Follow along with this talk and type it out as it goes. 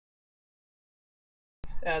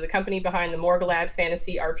the company behind the McNabb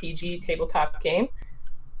Fantasy RPG tabletop game.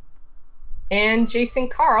 And Jason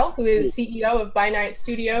Carl, who is CEO of By Night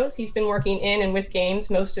Studios. He's been working in and with games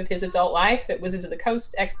most of his adult life at Wizards of the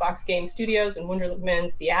Coast, Xbox Game Studios, and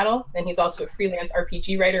Wonderland Seattle. And he's also a freelance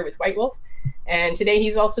RPG writer with White Wolf. And today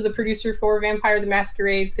he's also the producer for Vampire the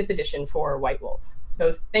Masquerade 5th edition for White Wolf.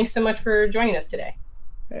 So thanks so much for joining us today.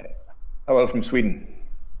 Hello from Sweden.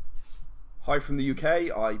 Hi from the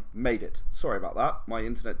UK. I made it. Sorry about that. My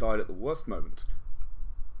internet died at the worst moment.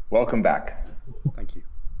 Welcome back. Thank you.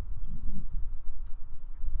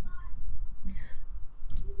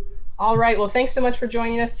 All right. Well, thanks so much for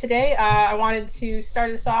joining us today. I wanted to start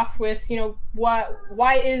us off with,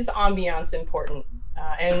 why is ambiance important,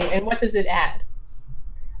 and what does it add?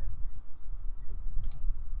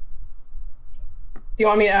 Do you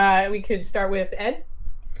want me? We could start with Ed.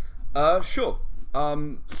 Sure.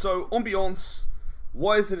 So ambiance.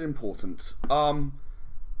 Why is it important?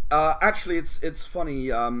 Actually, it's funny.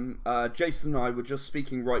 Jason and I were just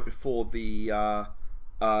speaking right before the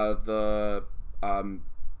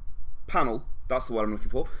panel, that's the word I'm looking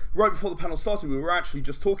for. Right before the panel started, we were actually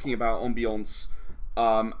just talking about ambiance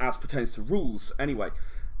as pertains to rules anyway.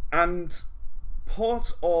 And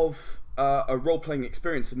part of a role-playing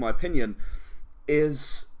experience, in my opinion,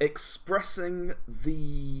 is expressing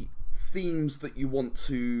the themes that you want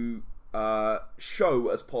to show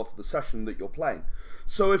as part of the session that you're playing.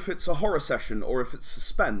 So if it's a horror session or if it's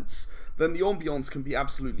suspense, then the ambiance can be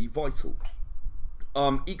absolutely vital.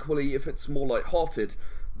 Equally, if it's more light-hearted,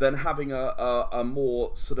 then having a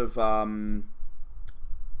more sort of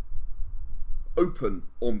open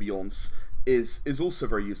ambiance is also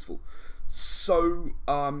very useful. So,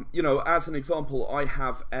 as an example, I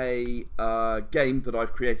have a game that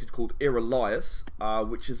I've created called Era Liars,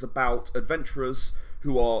 which is about adventurers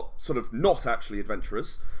who are sort of not actually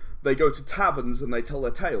adventurers. They go to taverns and they tell their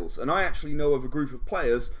tales. And I actually know of a group of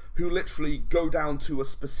players who literally go down to a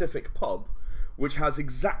specific pub which has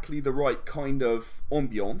exactly the right kind of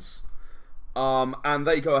ambiance, and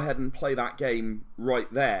they go ahead and play that game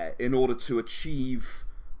right there in order to achieve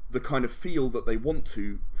the kind of feel that they want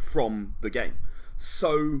to from the game.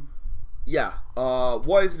 So, yeah,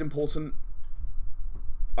 why is it important?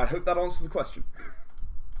 I hope that answers the question.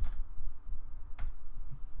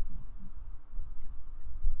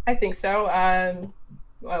 I think so.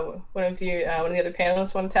 One of the other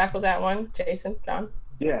panelists want to tackle that one? Jason, John?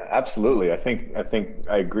 Yeah, absolutely. I think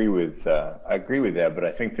I agree with that, but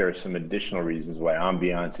I think there are some additional reasons why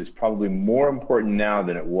ambiance is probably more important now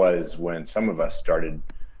than it was when some of us started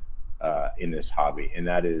in this hobby, and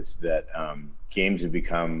that is that games have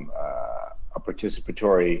become a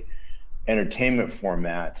participatory entertainment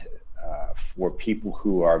format for people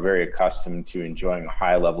who are very accustomed to enjoying a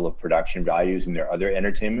high level of production values in their other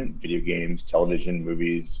entertainment, video games, television,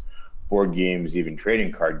 movies, board games, even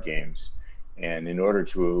trading card games. And in order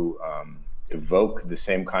to evoke the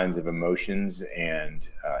same kinds of emotions and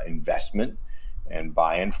investment and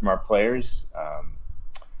buy-in from our players,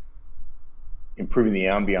 improving the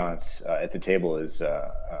ambiance at the table is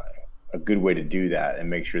a good way to do that and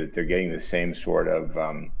make sure that they're getting the same sort of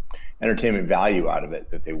entertainment value out of it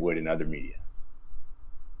that they would in other media.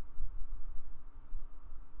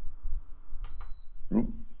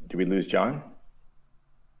 Did we lose John?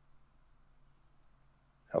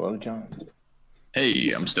 Hello, John.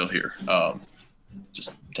 Hey, I'm still here.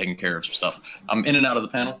 Just taking care of some stuff. I'm in and out of the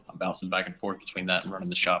panel. I'm bouncing back and forth between that and running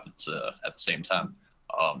the shop at the same time.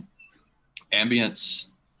 Ambience,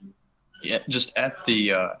 yeah, just at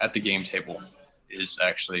the game table is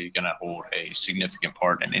actually going to hold a significant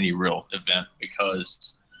part in any real event,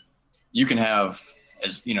 because you can have,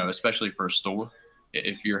 as you know, especially for a store,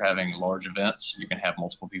 if you're having large events, you can have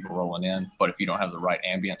multiple people rolling in, but if you don't have the right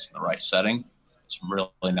ambience and the right setting, it's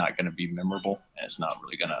really not going to be memorable, and it's not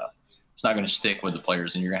going to stick with the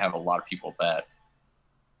players, and you're going to have a lot of people that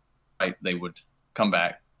they would come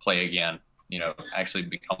back, play again, actually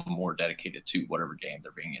become more dedicated to whatever game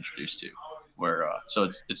they're being introduced to. So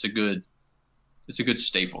it's a good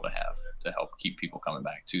staple to have to help keep people coming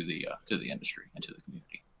back to the industry and to the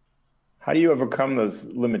community. How do you overcome those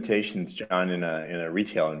limitations, John, in a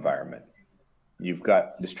retail environment? You've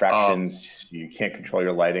got distractions. You can't control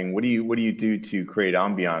your lighting. What do you do to create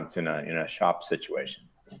ambiance in a shop situation?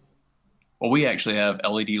 Well, we actually have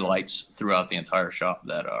LED lights throughout the entire shop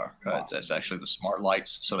that are it's actually the smart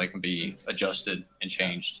lights, so they can be adjusted and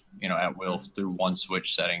changed, at will through one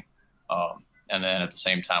switch setting. And then at the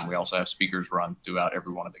same time, we also have speakers run throughout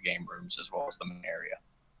every one of the game rooms as well as the main area.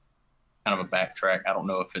 Kind of a backtrack. I don't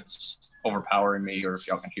know if it's overpowering me or if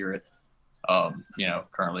y'all can hear it,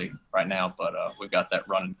 currently right now, but we've got that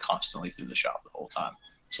running constantly through the shop the whole time.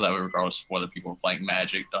 So that way, regardless of whether people are playing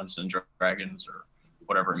Magic, Dungeons and Dragons, or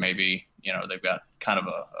whatever it may be, you know, they've got kind of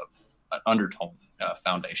an undertone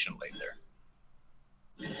foundation laid there.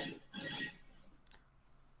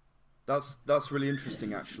 That's really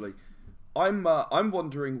interesting, actually. I'm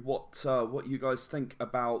wondering what you guys think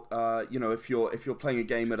about you know, if you're playing a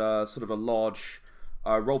game at a sort of a large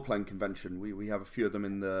role playing convention. We have a few of them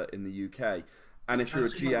in the UK, and if you're a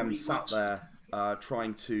GM sat there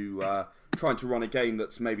trying to run a game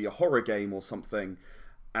that's maybe a horror game or something,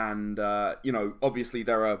 and you know, obviously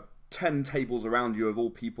there are 10 tables around you of all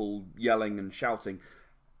people yelling and shouting.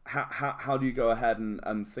 How do you go ahead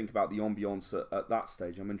and think about the ambiance at that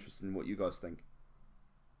stage? I'm interested in what you guys think.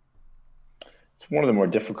 It's one of the more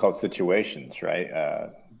difficult situations, right?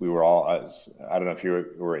 We were all, I don't know if you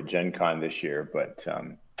were at Gen Con this year, but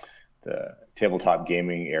the tabletop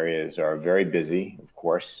gaming areas are very busy, of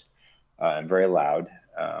course, and very loud.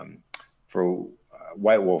 For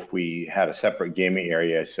White Wolf, we had a separate gaming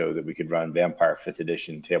area so that we could run Vampire 5th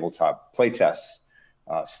Edition tabletop playtests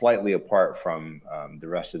slightly apart from the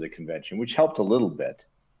rest of the convention, which helped a little bit.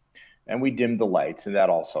 And we dimmed the lights, and that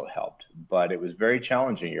also helped. But it was very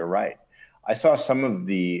challenging, you're right. I saw some of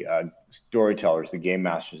the storytellers, the game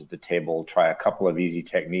masters at the table, try a couple of easy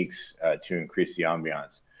techniques to increase the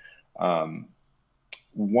ambiance.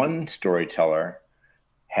 One storyteller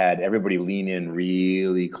had everybody lean in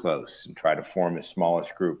really close and try to form as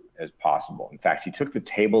smallest group as possible. In fact, he took the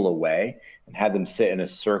table away and had them sit in a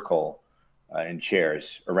circle in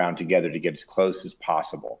chairs around together to get as close as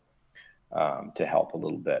possible to help a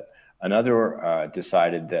little bit. Another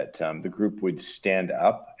decided that the group would stand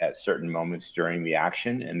up at certain moments during the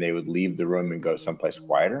action, and they would leave the room and go someplace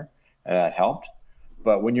quieter, and that helped.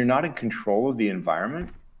 But when you're not in control of the environment,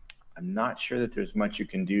 I'm not sure that there's much you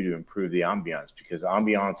can do to improve the ambiance, because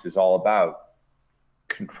ambiance is all about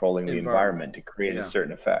controlling the environment to create a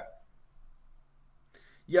certain effect.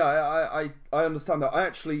 Yeah, I understand that.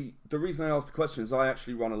 The reason I asked the question is I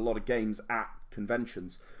actually run a lot of games at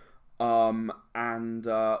conventions. And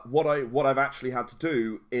what I've actually had to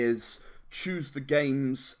do is choose the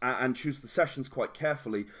games and choose the sessions quite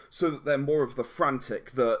carefully so that they're more of the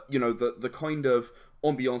frantic, the kind of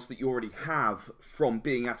ambiance that you already have from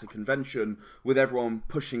being at a convention with everyone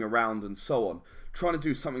pushing around and so on. Trying to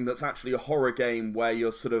do something that's actually a horror game where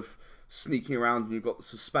you're sort of sneaking around and you've got the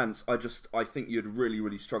suspense, I think you'd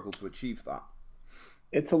really struggle to achieve that.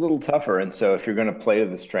 It's a little tougher, and so if you're going to play to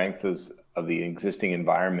the strength of the existing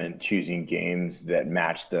environment, choosing games that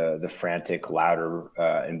match the frantic, louder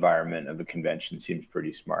environment of a convention seems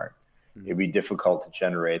pretty smart. Mm-hmm. It'd be difficult to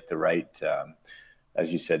generate the right,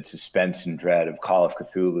 as you said, suspense and dread of Call of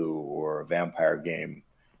Cthulhu or a vampire game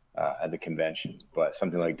at the convention, but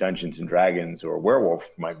something like Dungeons and Dragons or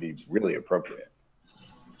Werewolf might be really appropriate.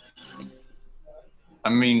 I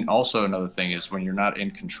mean, also another thing is when you're not in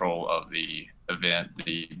control of the event,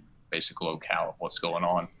 the basic locale of what's going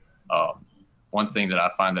on. One thing that I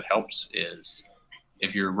find that helps is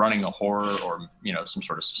if you're running a horror or some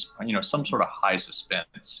sort of high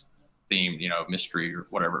suspense theme, mystery or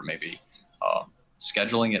whatever it may be,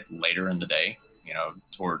 scheduling it later in the day,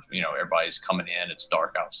 towards everybody's coming in, it's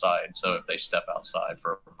dark outside, so if they step outside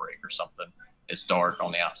for a break or something, it's dark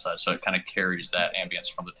on the outside, so it kind of carries that ambience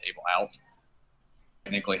from the table out.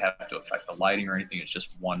 Technically have to affect the lighting or anything. It's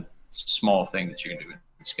just one small thing that you can do in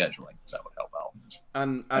scheduling that would help out.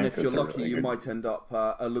 And if you're lucky, you might end up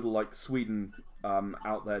a little like Sweden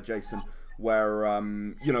out there, Jason, where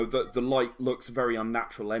the light looks very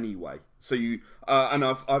unnatural anyway. So you and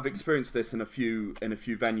I've experienced this in a few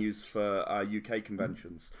venues for UK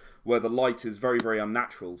conventions where the light is very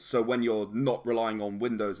unnatural. So when you're not relying on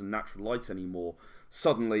windows and natural light anymore,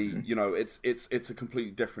 suddenly it's a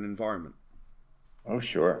completely different environment. Oh,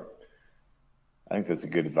 sure. I think that's a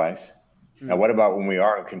good advice. Now, what about when we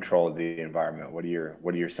are in control of the environment? What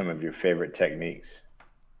are some of your favorite techniques?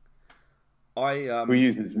 Who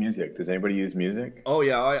uses music? Does anybody use music? Oh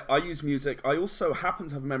yeah, I use music. I also happen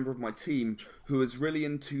to have a member of my team who is really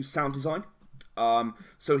into sound design.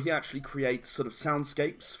 So he actually creates sort of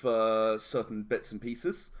soundscapes for certain bits and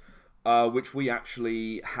pieces, which we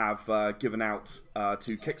actually have given out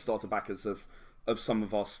to Kickstarter backers of some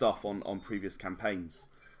of our stuff on previous campaigns.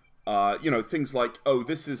 Things like,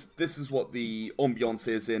 this is what the ambiance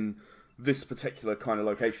is in this particular kind of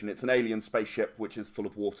location. It's an alien spaceship which is full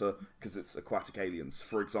of water because it's aquatic aliens,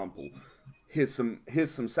 for example. Here's some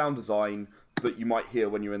sound design that you might hear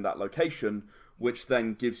when you're in that location, which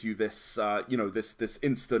then gives you this this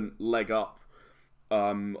instant leg up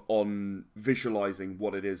on visualizing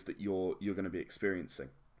what it is that you're going to be experiencing.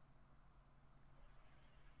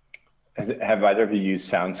 Have either of you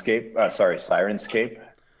used Sirenscape?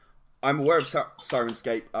 I'm aware of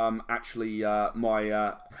Sirenscape. Actually,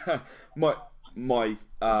 my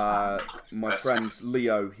friend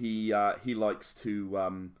Leo, he likes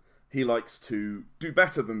to do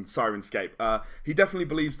better than Sirenscape. He definitely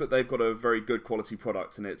believes that they've got a very good quality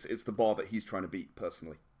product, and it's the bar that he's trying to beat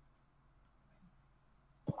personally.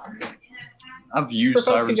 I've used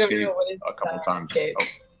Sirenscape a couple times.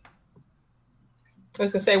 I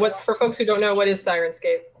was going to say, for folks who don't know, what is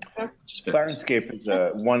Sirenscape? Sirenscape is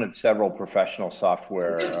one of several professional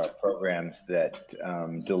software programs that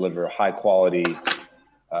deliver high-quality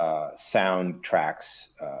soundtracks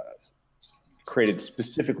created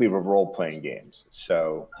specifically for role-playing games.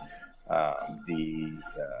 So the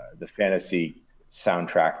fantasy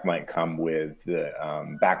soundtrack might come with the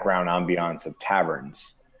background ambiance of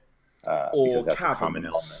taverns, because that's a common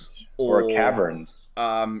element, or caverns.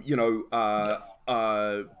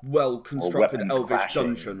 Well-constructed elvish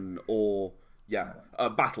dungeon, or a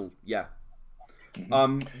battle. Yeah.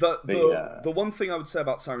 The one thing I would say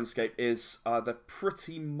about Sirenscape is they're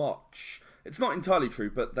pretty much, it's not entirely true,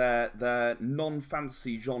 but their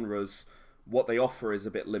non-fantasy genres, what they offer is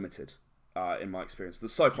a bit limited, in my experience. The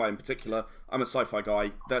sci-fi in particular, I'm a sci-fi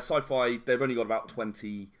guy. Their sci-fi, they've only got about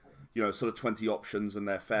 20, 20 options, and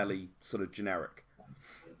they're fairly sort of generic.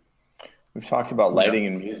 We've talked about lighting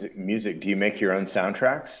and music. Do you make your own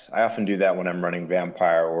soundtracks? I often do that when I'm running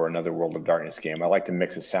Vampire or another World of Darkness game. I like to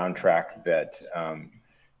mix a soundtrack that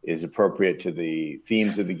is appropriate to the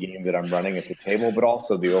themes of the game that I'm running at the table, but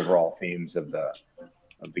also the overall themes of the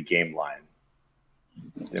game line.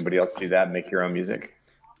 Does anybody else do that? Make your own music?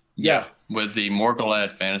 Yeah, with the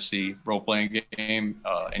Morgulad fantasy role-playing game,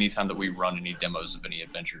 anytime that we run any demos of any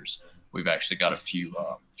adventures, we've actually got a few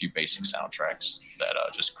basic soundtracks that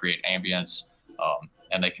just create ambience,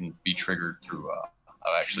 and they can be triggered through.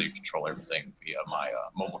 I actually control everything via my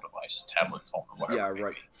mobile device, tablet, phone, or whatever. Yeah,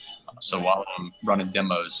 right. So while I'm running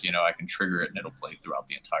demos, I can trigger it and it'll play throughout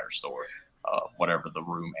the entire store, whatever the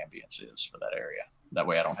room ambience is for that area. That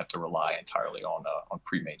way, I don't have to rely entirely on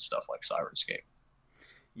pre-made stuff like Sirenscape.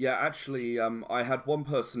 Yeah, actually, I had one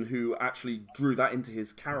person who actually drew that into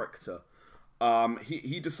his character.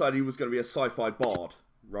 He decided he was going to be a sci-fi bard,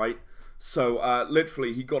 right? So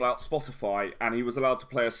literally, he got out Spotify and he was allowed to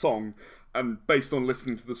play a song, and based on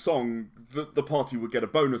listening to the song, the party would get a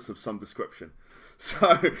bonus of some description.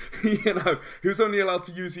 So he was only allowed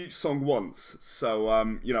to use each song once. So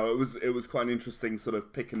it was quite an interesting sort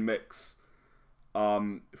of pick and mix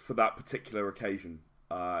for that particular occasion.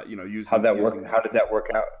 How did that work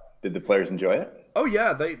out? Did the players enjoy it? Oh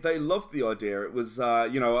yeah, they loved the idea. It was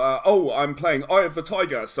I'm playing Eye of the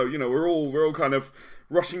Tiger, so we're all kind of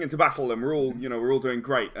rushing into battle, and we're all doing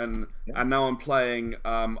great. And now I'm playing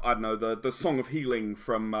the Song of Healing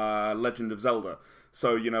from Legend of Zelda.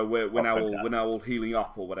 So we're now all healing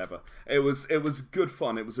up or whatever. It was good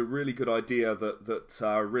fun. It was a really good idea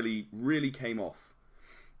that really came off.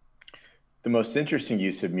 The most interesting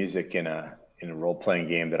use of music in a role-playing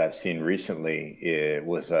game that I've seen recently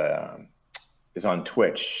is on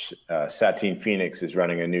Twitch. Satine Phoenix is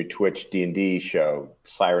running a new Twitch D&D show,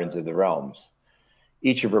 Sirens of the Realms.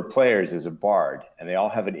 Each of her players is a bard, and they all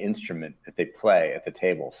have an instrument that they play at the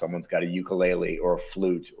table. Someone's got a ukulele or a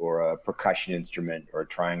flute or a percussion instrument or a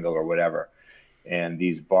triangle or whatever. And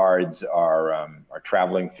these bards are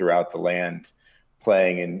traveling throughout the land,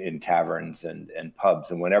 playing in taverns and pubs.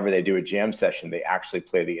 And whenever they do a jam session, they actually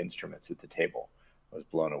play the instruments at the table. I was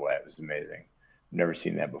blown away. It was amazing. Never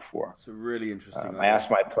seen that before. It's a really interesting. I asked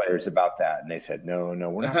my players about that, and they said, "No,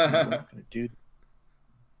 we're not going to do that."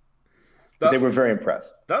 But they were very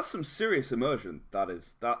impressed. That's some serious immersion.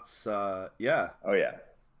 That's yeah. Oh yeah.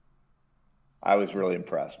 I was really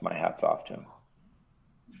impressed. My hat's off to him.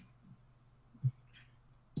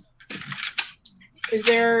 Is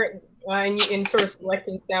there in sort of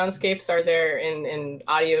selecting soundscapes? Are there in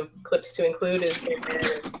audio clips to include? Is there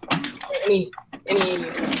any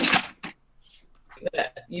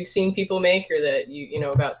that you've seen people make, or that you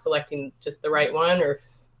know about selecting just the right one, or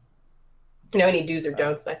any do's or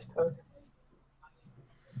don'ts, I suppose?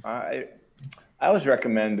 I always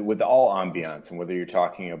recommend with all ambiance, and whether you're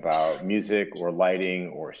talking about music or lighting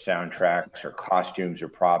or soundtracks or costumes or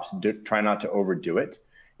props, try not to overdo it.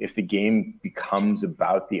 If the game becomes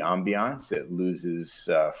about the ambiance, it loses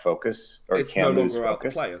focus, or it can lose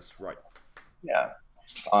focus. Players, right? Yeah.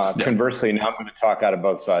 Conversely, now I'm going to talk out of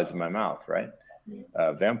both sides of my mouth, right?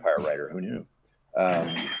 Vampire writer, who knew?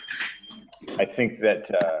 I think that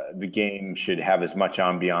the game should have as much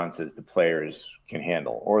ambiance as the players can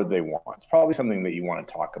handle, or they want. It's probably something that you want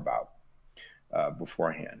to talk about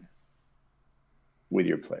beforehand with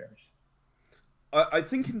your players. I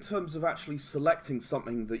think in terms of actually selecting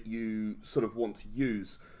something that you sort of want to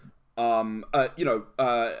use, you know,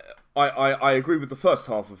 I agree with the first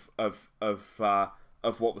half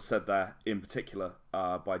of what was said there in particular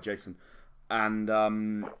by Jason, and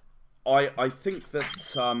I think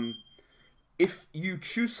that if you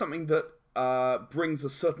choose something that brings a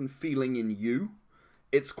certain feeling in you,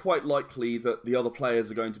 it's quite likely that the other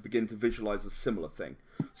players are going to begin to visualize a similar thing.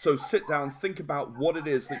 So sit down, think about what it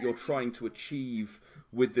is that you're trying to achieve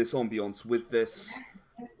with this ambience, with this,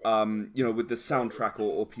 you know, with this soundtrack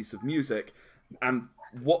or piece of music, and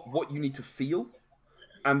what you need to feel.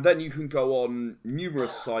 And then you can go on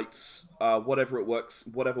numerous sites, whatever works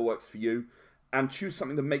for you, and choose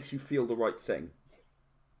something that makes you feel the right thing.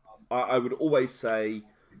 I would always say,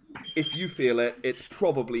 if you feel it, it's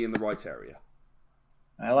probably in the right area.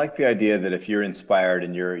 I like the idea that if you're inspired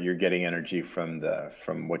and you're getting energy from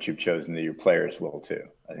what you've chosen, that your players will too.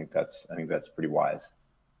 I think that's pretty wise.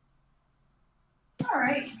 All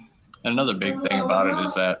right. And another big thing about it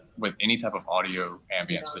is that with any type of audio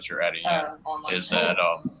ambience that you're adding in, is that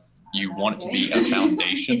you want it to be a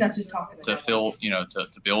foundation to fill, you know, to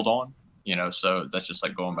build on. You know, so that's just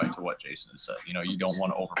like going back to what Jason said. You know, you don't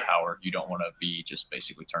want to overpower. You don't want to be just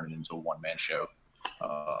basically turning it into a one-man show.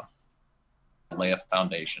 Lay a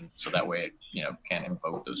foundation so that way it, you know, can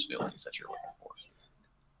invoke those feelings that you're looking for.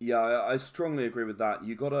 Yeah, I strongly agree with that.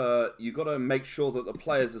 You gotta make sure that the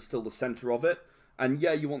players are still the center of it, and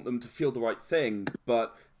yeah, you want them to feel the right thing,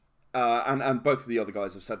 but and both of the other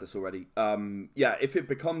guys have said this already. Yeah, if it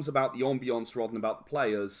becomes about the ambience rather than about the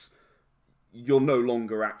players, you're no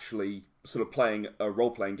longer actually sort of playing a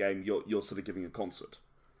role-playing game. You're sort of giving a concert.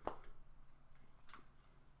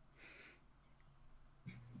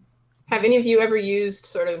 Have any of you ever used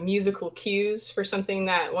sort of musical cues for something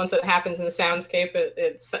that once it happens in the soundscape,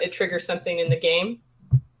 it triggers something in the game?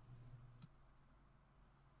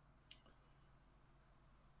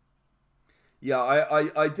 Yeah,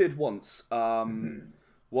 I did once.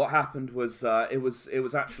 What happened was it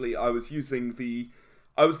was actually I was doing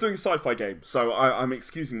a sci-fi game, so I'm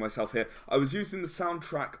excusing myself here. I was using the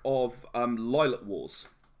soundtrack of Lilac Wars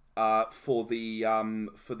for the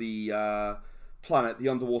planet, the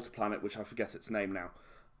underwater planet, which I forget its name now.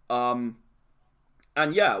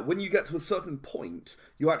 And yeah, when you get to a certain point,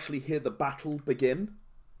 you actually hear the battle begin.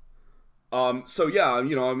 So yeah,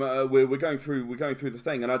 you know, we're going through the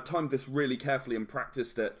thing, and I timed this really carefully and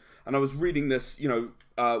practiced it. And I was reading this, you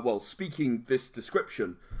know, speaking this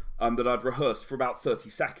description that I'd rehearsed for about 30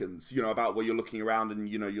 seconds. You know, about where you're looking around and,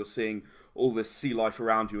 you know, you're seeing all this sea life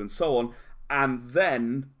around you and so on. And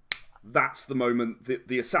then that's the moment that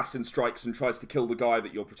the assassin strikes and tries to kill the guy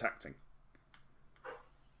that you're protecting.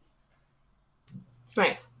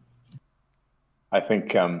 Nice. I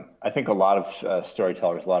think a lot of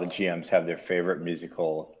storytellers, a lot of GMs have their favorite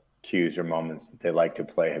musical cues or moments that they like to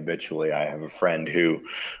play habitually. I have a friend who,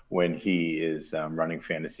 when he is running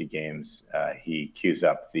fantasy games, he cues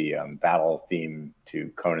up the battle theme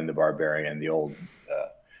to Conan the Barbarian, the old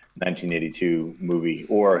 1982 movie,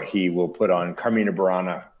 or he will put on Carmina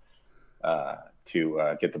Burana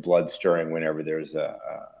to get the blood stirring whenever there's a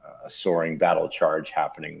soaring battle charge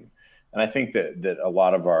happening. And I think that a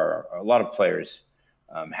lot of players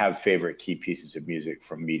have favorite key pieces of music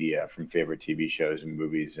from media, from favorite TV shows and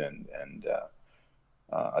movies and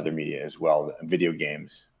other media as well, video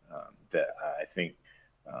games that I think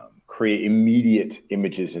create immediate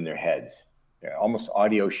images in their heads, almost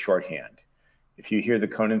audio shorthand. If you hear the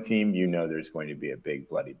Conan theme, you know there's going to be a big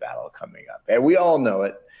bloody battle coming up. And we all know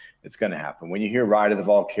it. It's going to happen. When you hear Ride of the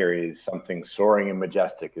Valkyries, something soaring and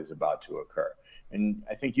majestic is about to occur. And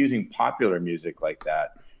I think using popular music like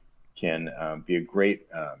that can be a great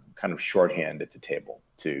kind of shorthand at the table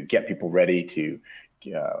to get people ready, to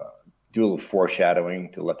do a little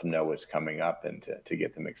foreshadowing, to let them know what's coming up, and to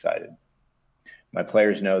get them excited. My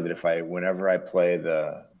players know that whenever I play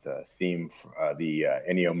the theme, the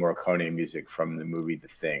Ennio Morricone music from the movie The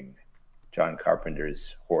Thing, John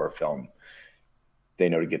Carpenter's horror film, they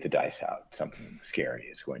know to get the dice out. Something scary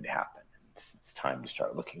is going to happen. It's time to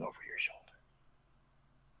start looking over your shoulder.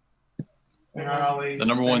 The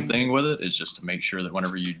number one thing with it is just to make sure that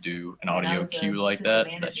whenever you do an audio cue like that,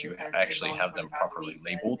 that you actually have them properly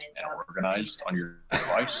labeled and organized on your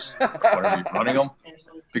device, wherever you're running them,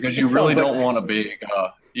 because you really don't want a big,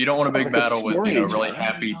 battle with, you know, really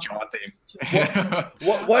happy jaunting.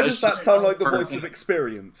 Why does that sound like the voice of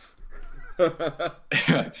experience?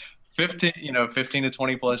 15 to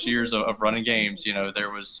 20 plus years of running games, you know, there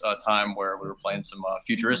was a time where we were playing some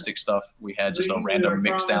futuristic stuff. We had just a random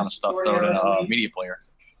mix down of stuff thrown in a media player.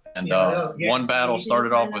 And one battle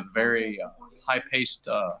started off with very high-paced,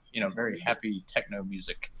 you know, very happy techno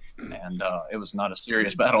music, and it was not a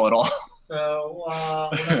serious battle at all. So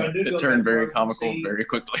it turned very comical very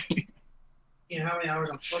quickly. You know how many hours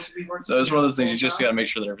I'm supposed to be working. So it's one of those things you just got to make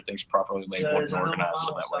sure that everything's properly labeled and organized,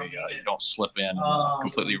 so that way you don't slip in and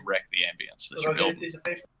completely wreck the ambience that you're building.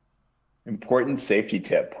 Important safety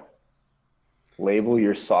tip: label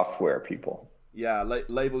your software, people. Yeah,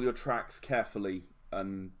 label your tracks carefully,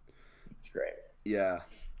 and that's great. Yeah.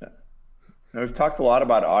 Now, we've talked a lot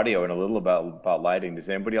about audio and a little about lighting. Does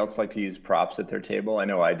anybody else like to use props at their table? I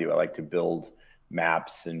know I do. I like to build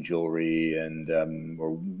maps and jewelry and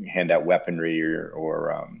or hand out weaponry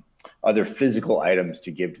or other physical items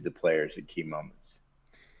to give to the players at key moments.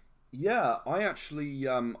 Yeah, I actually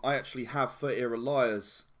have for Era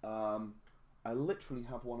Liars. I literally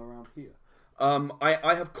have one around here.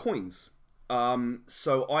 I have coins.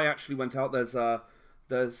 So I actually went out.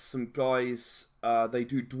 There's some guys. They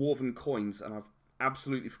do dwarven coins, and I've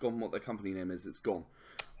absolutely forgotten what their company name is. It's gone.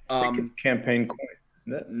 I think it's Campaign Coins,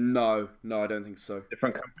 isn't it? No, I don't think so.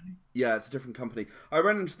 Different company? Yeah, it's a different company. I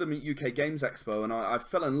ran into them at UK Games Expo, and I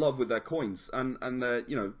fell in love with their coins. And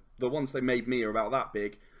you know, the ones they made me are about that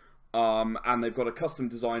big. And they've got a custom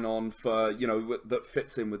design on for, you know, that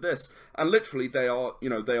fits in with this. And literally they are, you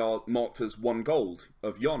know, they are marked as 1 gold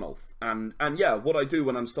of Yarnolf. And yeah, what I do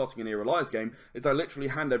when I'm starting an Era Liars game is I literally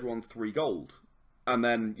hand everyone 3 gold. And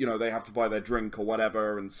then, you know, they have to buy their drink or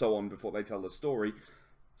whatever and so on before they tell the story.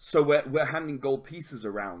 So we're handing gold pieces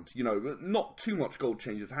around, you know, not too much gold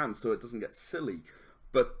changes hands so it doesn't get silly.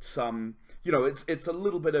 But you know, it's a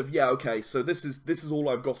little bit of, yeah, okay, so this is all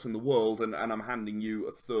I've got in the world, and I'm handing you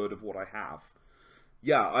a third of what I have.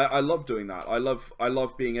 Yeah, I love doing that. I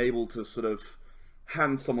love being able to sort of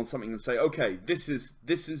hand someone something and say, okay, this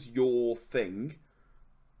is your thing,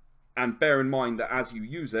 and bear in mind that as you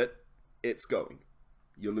use it, it's going.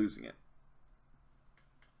 You're losing it.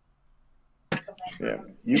 Yeah,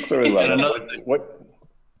 you clearly love it. What?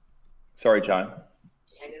 Sorry, John.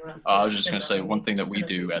 I was just going to say one thing that we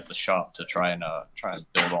do at the shop to try and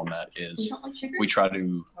build on that is we try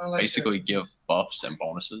to basically give buffs and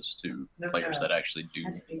bonuses to players that actually do,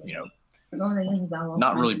 you know,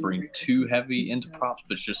 not really bring too heavy into props,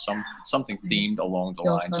 but just something themed along the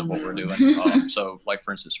lines of what we're doing. So, like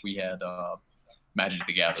for instance, we had Magic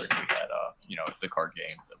the Gathering. We had you know, the card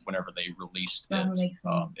game. Whenever they released it,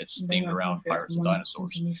 it's themed around pirates and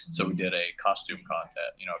dinosaurs. So we did a costume contest,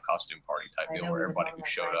 you know, a costume party type deal where everybody who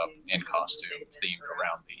showed up in costume themed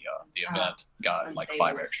around the event got like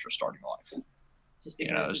 5 extra starting life.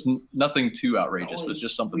 You know, it's nothing too outrageous, but it's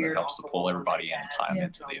just something that helps to pull everybody in, time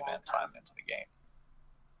into the event, time into the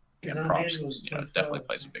game. And props, you know, definitely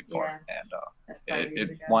plays a big part, and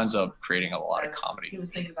it winds up creating a lot of comedy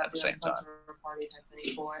at the same time.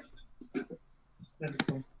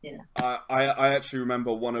 I actually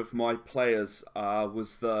remember one of my players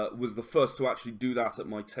was the first to actually do that at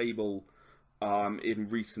my table in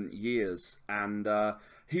recent years, and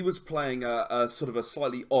he was playing a sort of a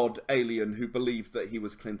slightly odd alien who believed that he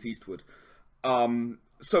was Clint Eastwood.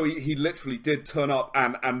 So he literally did turn up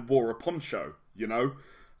and wore a poncho, you know.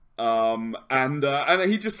 And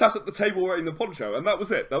he just sat at the table wearing the poncho, and that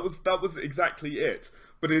was it. That was exactly it.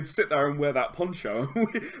 But he'd sit there and wear that poncho.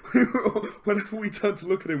 Whenever we turned to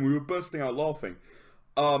look at him, we were bursting out laughing.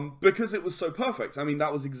 Because it was so perfect. I mean,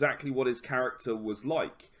 that was exactly what his character was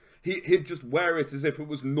like. He'd just wear it as if it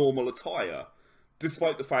was normal attire.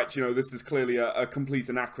 Despite the fact, you know, this is clearly a complete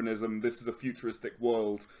anachronism. This is a futuristic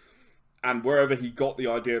world. And wherever he got the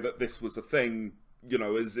idea that this was a thing, you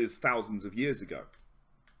know, is thousands of years ago.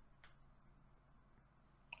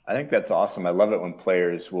 I think that's awesome. I love it when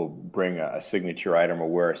players will bring a signature item or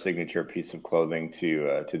wear a signature piece of clothing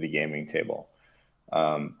to the gaming table.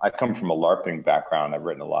 I come from a LARPing background. I've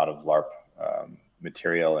written a lot of LARP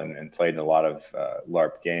material and played in a lot of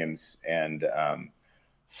LARP games. And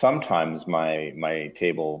sometimes my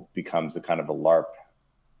table becomes a kind of a LARP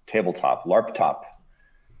top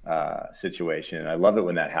situation. And I love it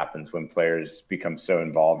when that happens, when players become so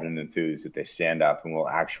involved and enthused that they stand up and will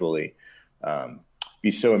actually be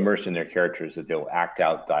so immersed in their characters that they'll act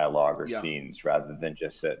out dialogue or scenes rather than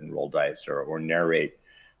just sit and roll dice or narrate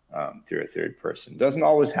through a third person. Doesn't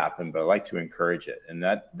always happen, but I like to encourage it, and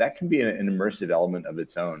that can be an immersive element of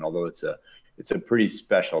its own, although it's a pretty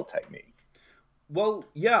special technique. Well,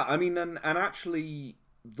 yeah, I mean, and actually,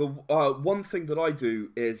 the one thing that I do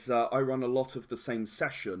is I run a lot of the same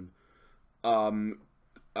session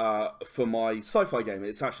for my sci-fi game.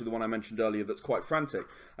 It's actually the one I mentioned earlier that's quite frantic.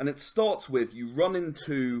 And it starts with you run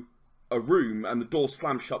into a room and the door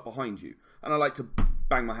slams shut behind you. And I like to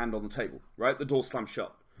bang my hand on the table, right? The door slams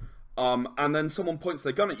shut. and then someone points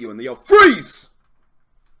their gun at you and they yell, "Freeze!"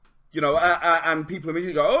 You know, and people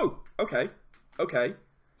immediately go, "Oh, okay.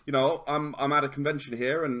 You know, I'm at a convention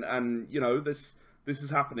here, and you know, this is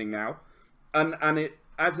happening now." And it,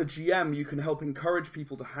 as a GM, you can help encourage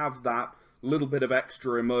people to have that little bit of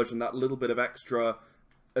extra immersion, that little bit of extra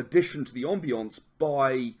addition to the ambiance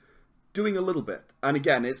by doing a little bit. And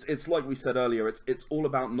again, it's like we said earlier, it's all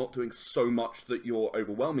about not doing so much that you're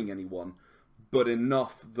overwhelming anyone, but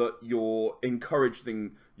enough that you're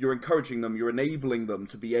encouraging them, you're enabling them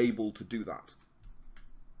to be able to do that.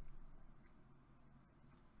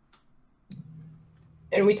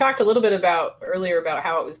 And we talked a little bit earlier about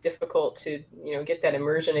how it was difficult to, you know, get that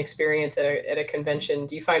immersion experience at a convention.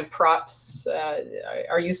 Do you find props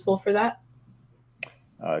are useful for that?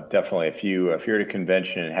 Definitely. If you're at a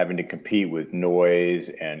convention and having to compete with noise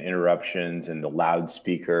and interruptions and the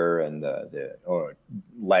loudspeaker and the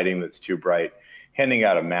lighting that's too bright, handing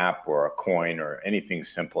out a map or a coin or anything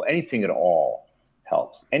simple, anything at all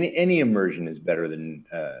helps. Any immersion is better than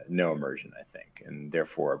no immersion, I think, and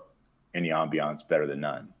therefore any ambiance better than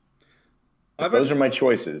none. Those are my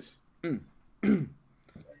choices.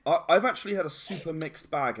 I've actually had a super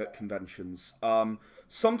mixed bag at conventions.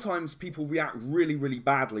 Sometimes people react really, really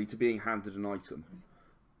badly to being handed an item.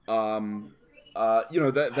 You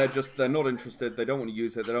know, they're not interested. They don't want to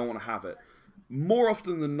use it. They don't want to have it. More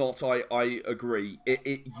often than not, I agree.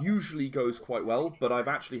 It usually goes quite well, but I've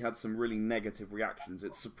actually had some really negative reactions.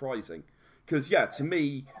 It's surprising. Because, yeah, to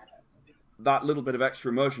me, that little bit of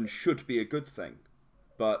extra immersion should be a good thing.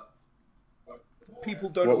 But people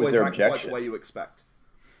don't always act quite the way you expect.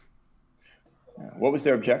 What was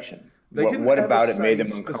their objection? What about it made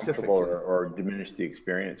them uncomfortable or diminished the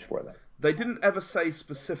experience for them? They didn't ever say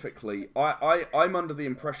specifically. I'm under the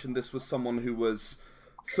impression this was someone who was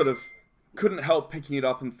sort of couldn't help picking it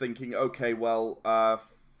up and thinking, okay, well,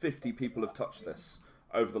 50 people have touched this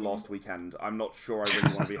over the last weekend. I'm not sure I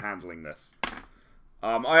really want to be handling this.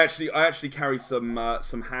 I actually carry some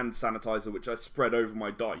hand sanitizer which I spread over my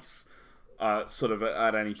dice, sort of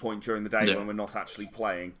at any point during the day when we're not actually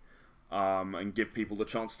playing, and give people the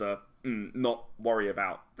chance to not worry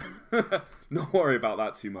about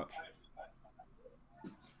that too much.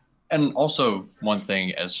 And also, one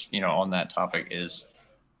thing, as you know, on that topic is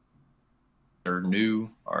they're new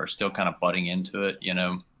or still kind of butting into it. You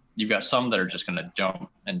know, you've got some that are just going to jump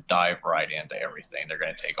and dive right into everything. They're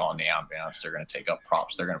going to take on the ambiance. They're going to take up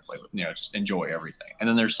props. They're going to play with, you know, just enjoy everything. And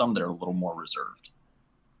then there's some that are a little more reserved.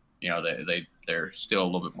 You know, they're still a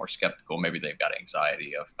little bit more skeptical. Maybe they've got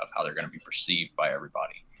anxiety of how they're going to be perceived by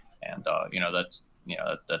everybody. And you know,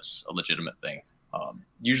 that's a legitimate thing.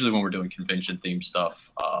 Usually when we're doing convention themed stuff,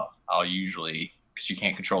 I'll usually, because you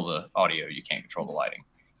can't control the audio, you can't control the lighting.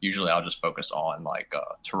 Usually I'll just focus on like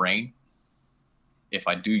terrain. If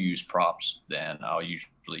I do use props, then I'll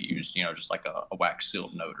usually use, you know, just like a wax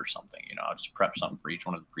sealed note or something. You know, I'll just prep something for each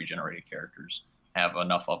one of the pre-generated characters, have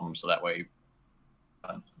enough of them so that way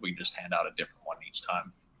we just hand out a different one each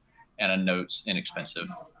time. And a note's inexpensive,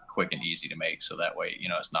 quick and easy to make, so that way, you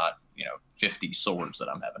know, it's not, you know, 50 swords that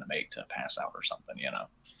I'm having to make to pass out or something, you know.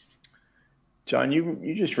 John,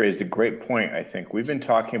 you just raised a great point. I think we've been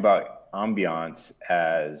talking about ambiance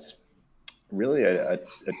as really a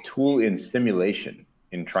tool in simulation,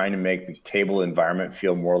 in trying to make the table environment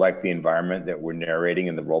feel more like the environment that we're narrating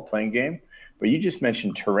in the role-playing game. But you just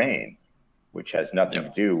mentioned terrain, which has nothing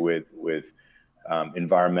to do with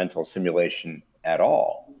environmental simulation at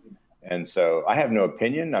all. And so I have no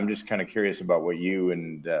opinion. I'm just kind of curious about what you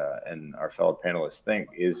and our fellow panelists think.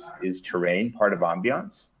 Is terrain part of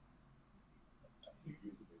ambiance?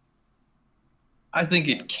 I think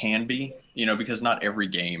it can be, you know, because not every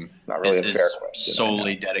game is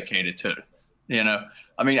solely dedicated to, you know.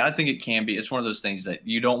 I mean, I think it can be. It's one of those things that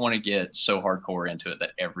you don't want to get so hardcore into it that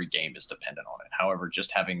every game is dependent on it. However,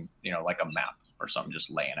 just having, you know, like a map or something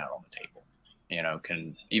just laying out on the table, you know,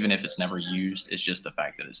 can, even if it's never used, it's just the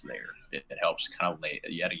fact that it's there. It helps kind of lay,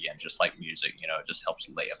 yet again, just like music, you know, it just helps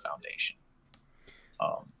lay a foundation.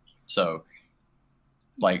 So,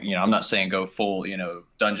 like, you know, I'm not saying go full, you know,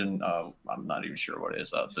 dungeon, I'm not even sure what it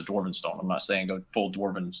is, the Dwarven Stone. I'm not saying go full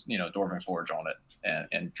Dwarven, you know, Dwarven Forge on it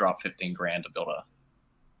and drop 15 grand to build a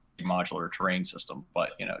modular terrain system.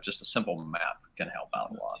 But, you know, just a simple map can help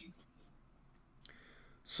out a lot.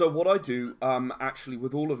 So what I do, actually,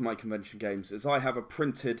 with all of my convention games is I have a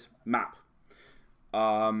printed map,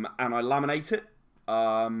 and I laminate it,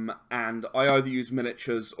 and I either use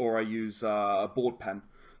miniatures or I use a board pen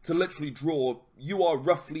to literally draw, you are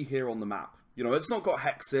roughly here on the map. You know, it's not got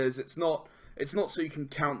hexes, it's not so you can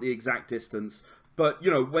count the exact distance, But,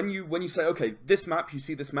 you know, when you say, okay, this map, you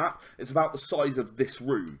see this map, it's about the size of this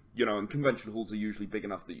room, you know, and convention halls are usually big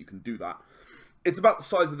enough that you can do that. It's about the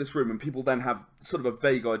size of this room, and people then have sort of a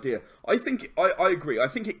vague idea. I think, I agree, I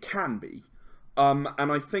think it can be. And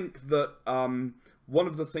I think that one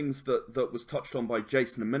of the things that was touched on by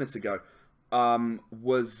Jason a minute ago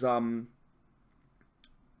was,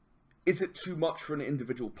 is it too much for an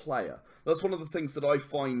individual player? That's one of the things that I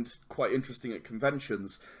find quite interesting at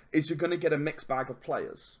conventions, is you're going to get a mixed bag of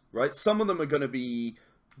players, right? Some of them are going to be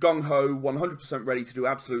gung-ho, 100% ready to do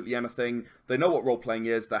absolutely anything. They know what role-playing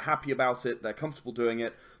is, they're happy about it, they're comfortable doing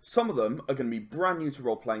it. Some of them are going to be brand new to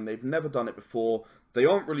role-playing, they've never done it before, they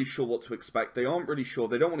aren't really sure what to expect, they aren't really sure,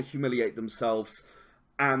 they don't want to humiliate themselves.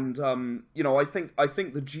 And, you know, I think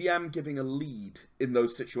the GM giving a lead in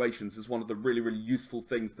those situations is one of the really, really useful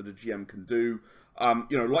things that a GM can do.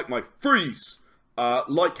 You know, like my freeze,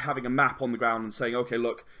 like having a map on the ground and saying, okay,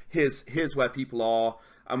 look, here's where people are.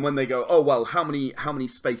 And when they go, oh, well, how many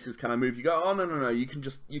spaces can I move? You go, oh, no, you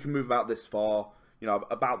can move about this far, you know,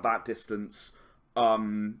 about that distance.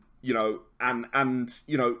 You know, and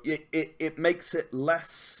you know, it makes it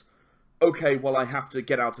less, okay, well, I have to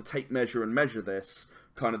get out a tape measure and measure this,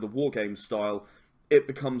 kind of the war game style. It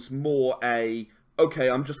becomes more a, okay,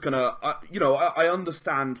 I'm just gonna, you know, I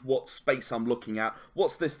understand what space I'm looking at.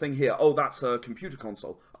 What's this thing here? Oh, that's a computer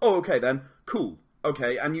console. Oh, okay then, cool.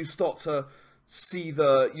 Okay, and you start to see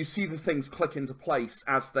the things click into place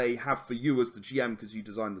as they have for you as the GM, because you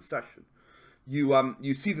designed the session.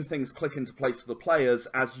 You see the things click into place for the players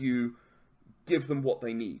as you give them what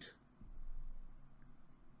they need.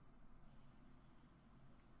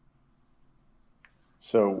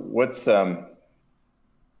 So what do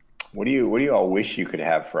you all wish you could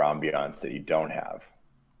have for Ambience that you don't have?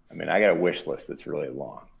 I mean, I got a wish list that's really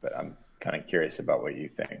long, but I'm kind of curious about what you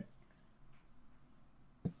think.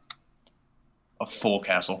 A full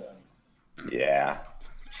castle. Yeah.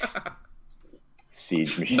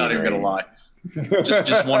 Siege machine. Not even gonna lie.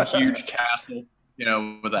 just one huge castle, you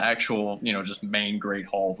know, with an actual, you know, just main great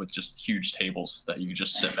hall with just huge tables that you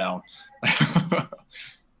just sit down.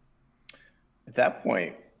 At that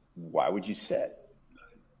point, why would you sit?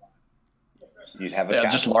 You'd have a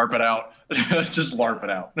castle. Just LARP it out. Just LARP it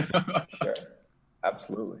out. Sure,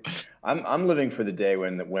 absolutely. I'm living for the day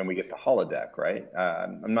when we get the holodeck, right?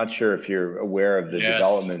 I'm not sure if you're aware of the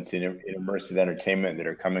developments in immersive entertainment that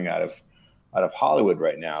are coming out of Hollywood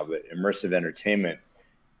right now, but immersive entertainment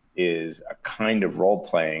is a kind of role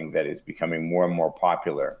playing that is becoming more and more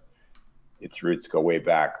popular. Its roots go way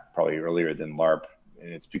back, probably earlier than LARP,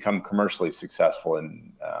 and it's become commercially successful.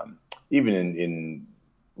 And even in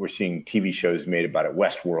we're seeing TV shows made about it.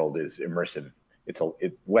 Westworld is immersive.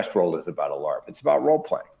 Westworld is about a LARP. It's about role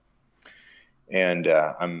playing. And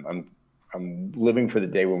I'm living for the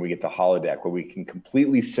day when we get the holodeck, where we can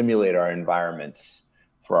completely simulate our environments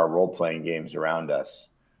for our role playing games around us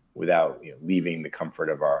without, you know, leaving the comfort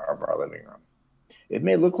of our living room. It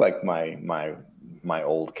may look like my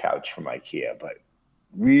old couch from IKEA, but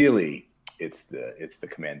really it's the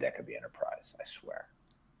command deck of the Enterprise, I swear.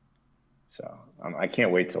 So I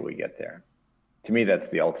can't wait till we get there. To me, that's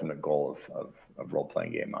the ultimate goal of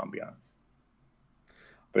role-playing game Ambience.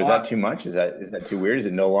 But is that too much? Is that too weird? Is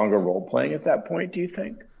it no longer role-playing at that point, do you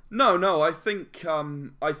think? No. I think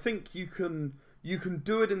you can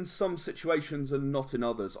do it in some situations and not in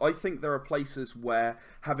others. I think there are places where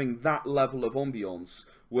having that level of ambience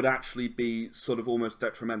would actually be sort of almost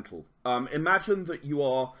detrimental. Imagine that you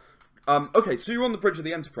are... okay, so you're on the bridge of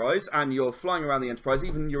the Enterprise, and you're flying around the Enterprise,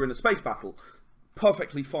 even you're in a space battle.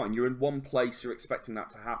 Perfectly fine. You're in one place, you're expecting that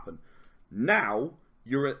to happen. Now,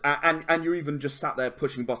 you're and you're even just sat there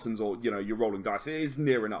pushing buttons, or, you know, you're rolling dice. It is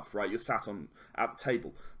near enough, right? You're sat at the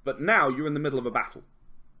table. But now you're in the middle of a battle.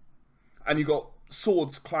 And you got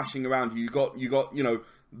swords clashing around you. You got, you know,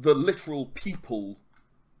 the literal people,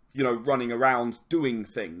 you know, running around doing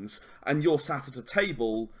things, and you're sat at a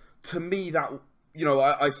table. To me, that, you know,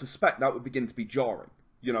 I suspect that would begin to be jarring.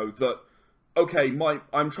 You know, that, okay,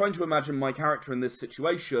 I'm trying to imagine my character in this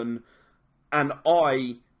situation, and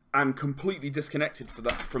I am completely disconnected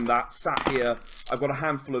from that, sat here, I've got a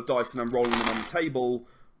handful of dice and I'm rolling them on the table,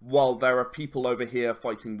 while there are people over here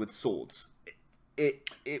fighting with swords.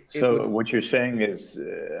 What you're saying is,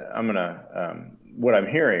 what I'm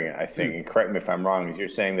hearing, I think, and correct me if I'm wrong, is you're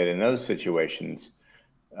saying that in those situations,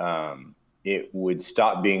 it would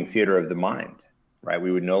stop being theater of the mind, right?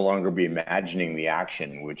 We would no longer be imagining the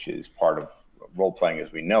action, which is part of role playing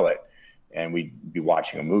as we know it, and we'd be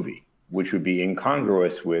watching a movie. which would be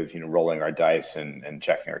incongruous with rolling our dice and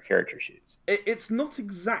checking our character sheets. It's not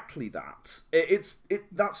exactly that.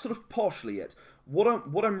 That's sort of partially it. What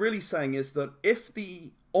I'm really saying is that if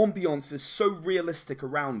the ambience is so realistic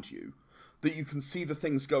around you that you can see the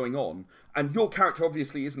things going on, and your character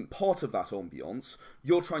obviously isn't part of that ambience,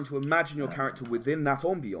 you're trying to imagine your character within that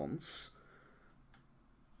ambience,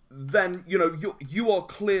 then you are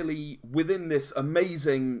clearly within this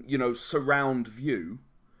amazing surround view.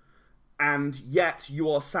 And yet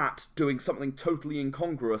you are sat doing something totally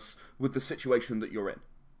incongruous with the situation that you're in.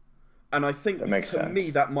 And I think, to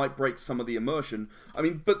me, that might break some of the immersion. I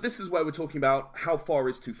mean, but this is where we're talking about how far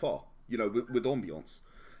is too far, with ambience.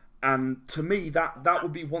 And to me, that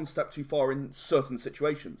would be one step too far in certain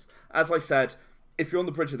situations. As I said, if you're on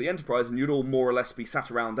the bridge of the Enterprise and you'd all more or less be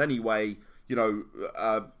sat around anyway,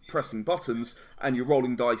 pressing buttons, and you're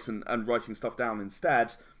rolling dice and writing stuff down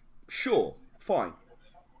instead, sure, fine.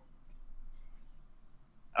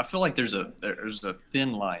 I feel like there's a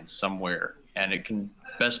thin line somewhere, and it can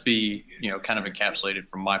best be kind of encapsulated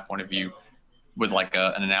from my point of view with like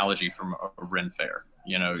an analogy from a Ren fair.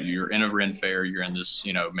 You're in a Ren fair, you're in this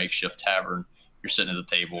makeshift tavern, you're sitting at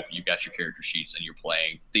the table, you got your character sheets, and you're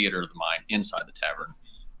playing theater of the mind inside the tavern.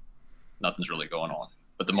 Nothing's really going on,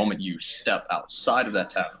 but the moment you step outside of that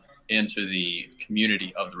tavern into the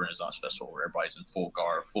community of the Renaissance Festival, where everybody's in full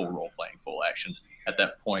garb, full role playing, full action, at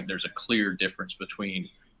that point there's a clear difference between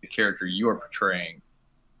the character you are portraying,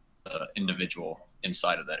 the individual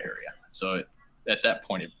inside of that area. So at that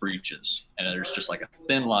point it breaches, and there's just like a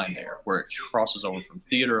thin line there where it crosses over from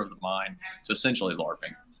theater of the mind to essentially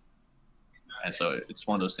LARPing. And so it's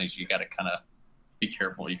one of those things you got to kind of be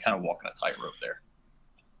careful. You kind of walk on a tightrope there.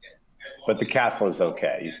 But the castle is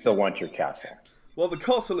okay. You still want your castle. Well, the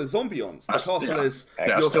castle is ambience. The castle is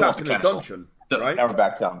you're sat in a dungeon, right? Now we're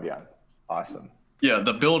back to ambience. Awesome. Yeah,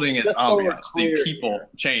 the building is ambience. The people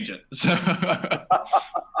change it. I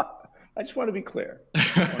just want to be clear.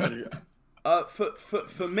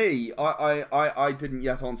 For me, I didn't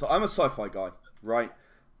yet answer. I'm a sci-fi guy, right?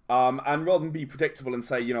 And rather than be predictable and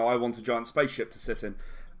say, I want a giant spaceship to sit in,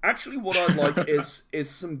 actually what I'd like is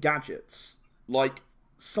some gadgets. Like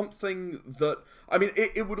something that, I mean,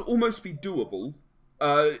 it would almost be doable.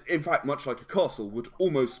 In fact, much like a castle would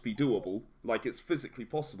almost be doable. Like it's physically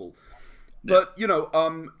possible. But,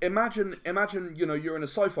 imagine, you're in a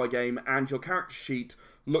sci-fi game and your character sheet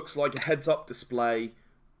looks like a heads-up display,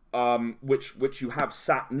 which you have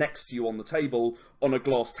sat next to you on the table on a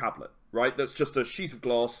glass tablet, right? That's just a sheet of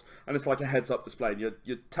glass, and it's like a heads-up display, and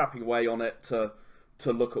you're tapping away on it to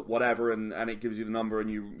look at whatever, and it gives you the number, and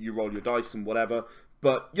you roll your dice and whatever.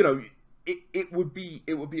 But, it would be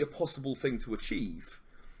a possible thing to achieve.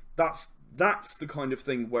 That's the kind of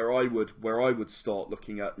thing where I would start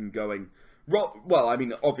looking at and going, well, I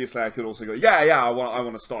mean, obviously I could also go, I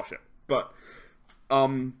want a starship, but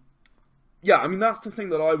yeah, I mean, that's the thing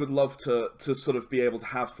that I would love to sort of be able to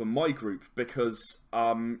have for my group, because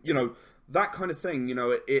that kind of thing,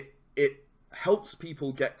 it helps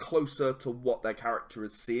people get closer to what their character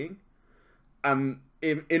is seeing, and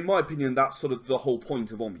in my opinion, that's sort of the whole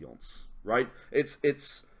point of ambience, right?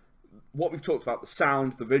 It's what we've talked about, the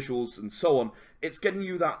sound, the visuals, and so on. It's getting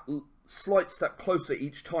you that slight step closer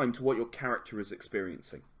each time to what your character is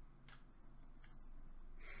experiencing.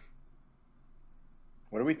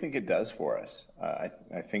 What do we think it does for us? I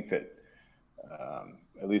think that,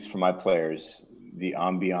 at least for my players, the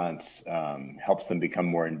ambiance helps them become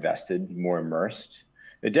more invested, more immersed.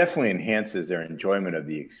 It definitely enhances their enjoyment of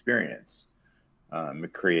the experience.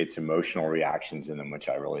 It creates emotional reactions in them, which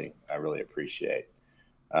I really appreciate.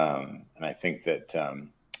 And I think that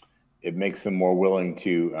it makes them more willing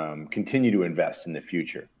to continue to invest in the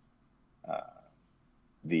future.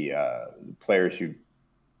 The players who,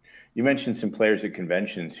 you mentioned some players at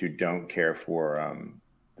conventions who don't care for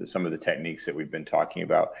some of the techniques that we've been talking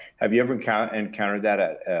about. Have you ever encountered that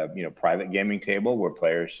at a private gaming table where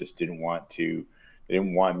players just didn't want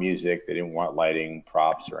music, they didn't want lighting,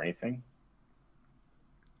 props, or anything?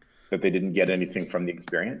 That they didn't get anything from the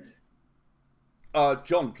experience?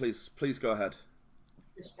 John, please go ahead.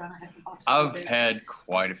 I've had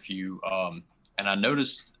quite a few, and I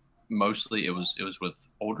noticed mostly it was with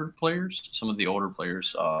older players. Some of the older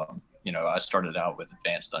players, I started out with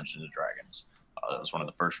Advanced Dungeons and Dragons. That was one of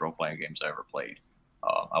the first role-playing games I ever played.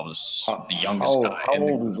 I was the youngest guy. How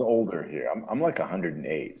old is older here? I'm like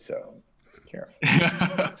 108, so careful.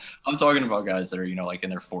 I'm talking about guys that are, like in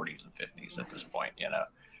their 40s and 50s at this point,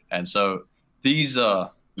 And so these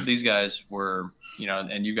guys were,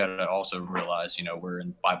 and you got to also realize, we're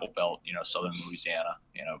in Bible Belt, southern Louisiana,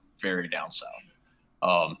 very down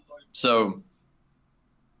south. So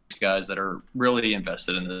guys that are really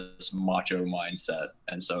invested in this macho mindset,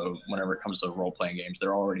 and so whenever it comes to role-playing games,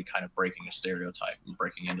 they're already kind of breaking a stereotype and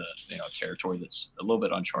breaking into territory that's a little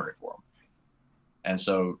bit uncharted for them. And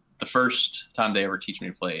so the first time they ever teach me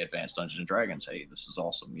to play Advanced Dungeons and Dragons, hey, this is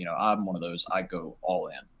awesome. I'm one of those, I go all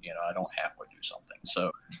in. I don't halfway do something.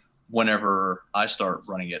 So whenever I start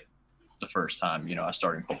running it the first time, I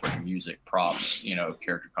start incorporating music, props,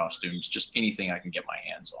 character costumes, just anything I can get my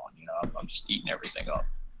hands on. I'm just eating everything up.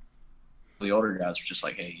 The older guys were just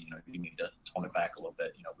like, hey, you need to tone it back a little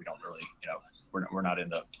bit. We don't really, we're not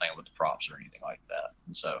into playing with the props or anything like that.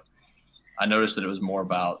 And so I noticed that it was more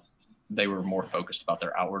about, they were more focused about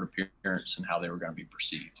their outward appearance and how they were going to be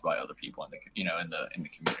perceived by other people in the, in the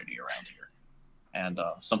community around here. And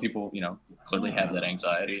some people, clearly have that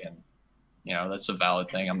anxiety, and that's a valid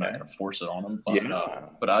thing. I'm not going to force it on them,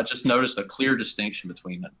 but I just noticed a clear distinction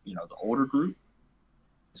between the older group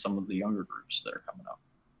and some of the younger groups that are coming up.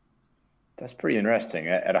 That's pretty interesting.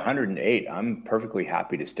 At 108, I'm perfectly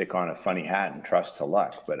happy to stick on a funny hat and trust to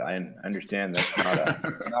luck, but I understand that's not a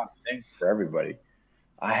thing for everybody.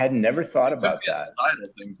 I had never thought about that.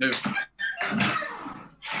 Thing too.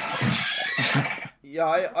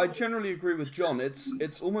 Yeah, I generally agree with John.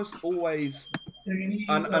 It's almost always, and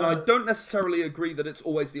I don't necessarily agree that it's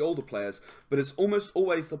always the older players, but it's almost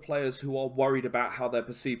always the players who are worried about how they're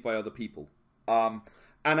perceived by other people. And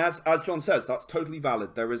as John says, that's totally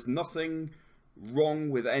valid. There is nothing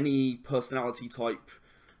wrong with any personality type.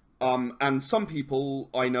 And some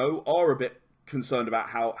people I know are a bit concerned about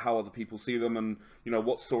how other people see them and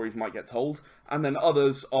what stories might get told, and then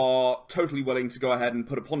others are totally willing to go ahead and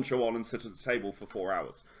put a poncho on and sit at the table for 4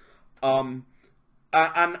 hours. And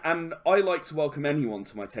I like to welcome anyone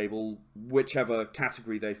to my table, whichever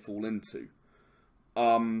category they fall into.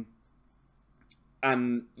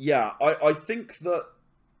 And yeah, I think that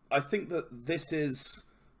this is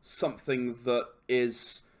something that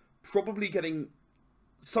is probably getting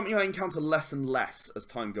something I encounter less and less as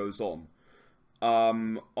time goes on.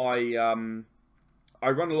 I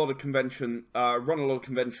run a lot of conventions run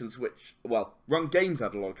games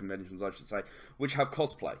at a lot of conventions, I should say, which have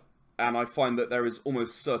cosplay, and I find that there is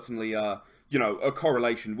almost certainly a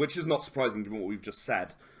correlation, which is not surprising given what we've just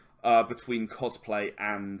said, between cosplay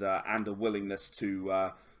and a willingness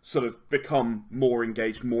to sort of become more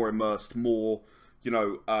engaged, more immersed, more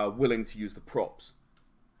willing to use the props.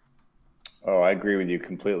 Oh, I agree with you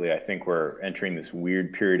completely. I think we're entering this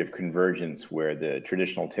weird period of convergence where the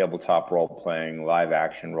traditional tabletop role-playing,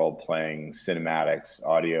 live-action role-playing, cinematics,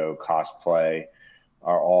 audio, cosplay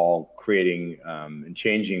are all creating and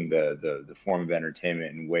changing the form of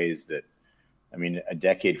entertainment in ways that, I mean, a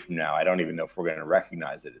decade from now, I don't even know if we're going to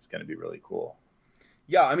recognize it. It's going to be really cool.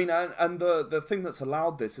 Yeah, I mean, and the thing that's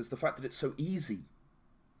allowed this is the fact that it's so easy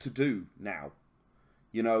to do now.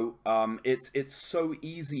 It's so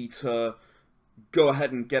easy to go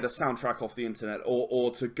ahead and get a soundtrack off the internet, or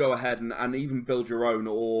to go ahead and even build your own,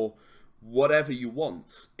 or whatever you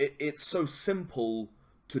want. It's so simple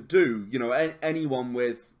to do. Anyone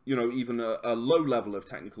with even a low level of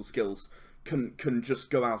technical skills can just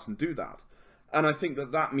go out and do that. And I think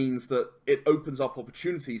that means that it opens up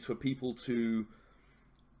opportunities for people to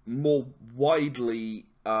more widely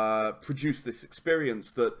produce this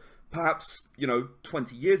experience that perhaps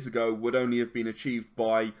 20 years ago would only have been achieved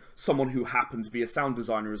by someone who happened to be a sound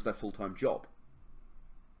designer as their full-time job.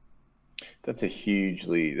 That's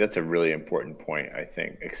a really important point. I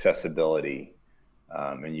think accessibility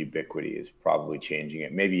and ubiquity is probably changing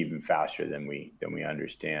it, maybe even faster than we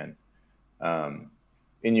understand.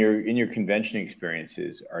 In your convention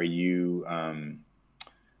experiences, are you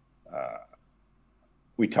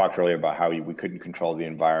we talked earlier about how we couldn't control the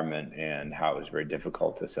environment and how it was very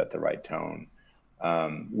difficult to set the right tone.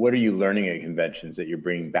 What are you learning at conventions that you're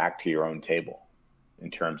bringing back to your own table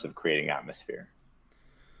in terms of creating atmosphere?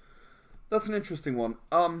 That's an interesting one.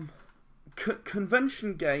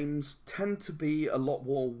 Convention games tend to be a lot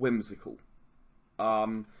more whimsical.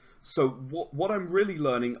 So what I'm really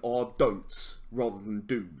learning are don'ts rather than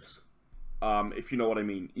do's, if you know what I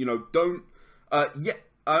mean. Don't...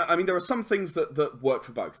 I mean, there are some things that work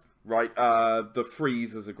for both, right? The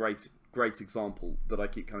freeze is a great example that I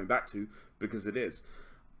keep coming back to, because it is.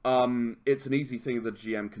 It's an easy thing that a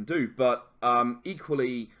GM can do, but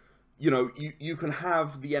equally, you can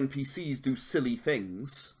have the NPCs do silly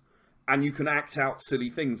things, and you can act out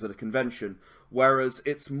silly things at a convention, whereas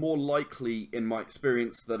it's more likely, in my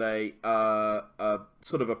experience, that a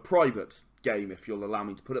sort of a private game, if you'll allow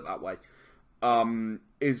me to put it that way,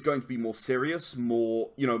 is going to be more serious,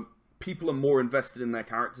 more, people are more invested in their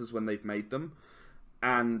characters when they've made them,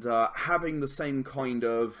 and having the same kind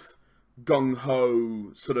of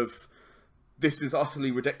gung-ho sort of, this is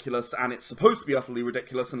utterly ridiculous and it's supposed to be utterly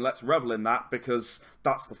ridiculous and let's revel in that because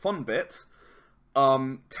that's the fun bit,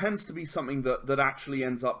 tends to be something that actually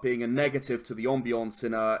ends up being a negative to the ambience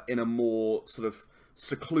in a more sort of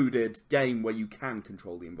secluded game where you can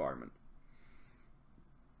control the environment.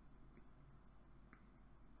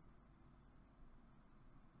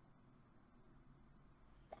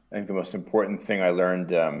 I think the most important thing I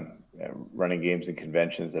learned running games and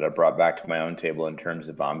conventions that I brought back to my own table in terms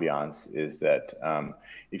of ambiance is that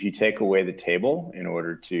if you take away the table in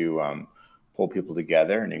order to pull people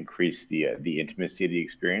together and increase the intimacy of the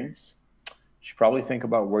experience, you should probably think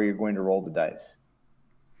about where you're going to roll the dice.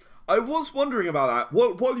 I was wondering about that.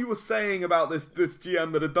 What you were saying about this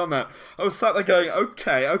GM that had done that, I was sat there going,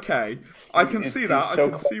 okay, I can see that, I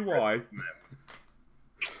can see why.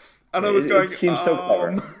 And I was going, it seems so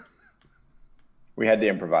clever. We had to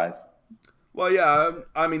improvise. Well, yeah,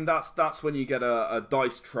 I mean, that's when you get a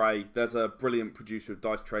dice tray. There's a brilliant producer of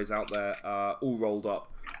dice trays out there, all rolled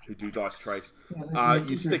up, who do dice trays.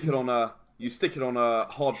 You stick it on a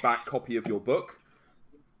hardback copy of your book.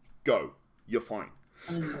 Go, you're fine.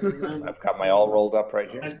 I've got my all rolled up right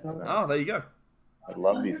here. Ah, there you go. I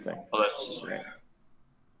love these things. Well,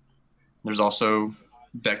 there's also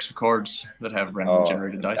decks of cards that have randomly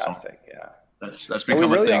generated dice on. Yeah. That's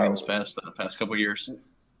become a thing in the past couple of years.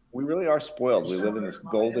 We really are spoiled. We live in this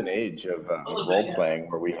golden age of role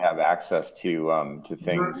playing where we have access to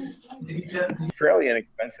things fairly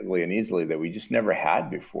inexpensively and easily that we just never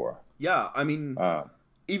had before. Yeah, I mean,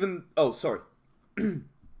 even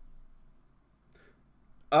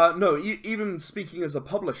even speaking as a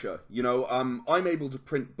publisher, you know, I'm able to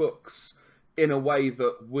print books in a way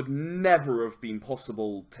that would never have been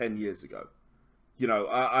possible 10 years ago. You know,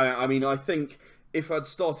 I mean, I think if I'd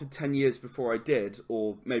started 10 years before I did,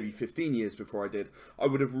 or maybe 15 years before I did, I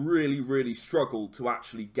would have really, really struggled to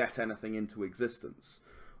actually get anything into existence.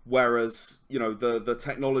 Whereas, you know, the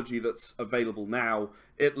technology that's available now,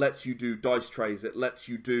 it lets you do dice trays, it lets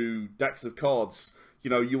you do decks of cards.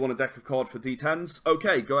 You know, you want a deck of cards for D10s?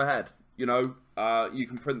 Okay, go ahead. You know, you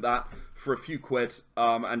can print that for a few quid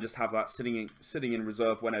and just have that sitting in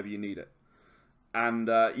reserve whenever you need it. And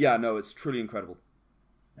yeah, no, it's truly incredible.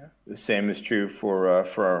 The same is true for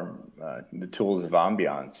the tools of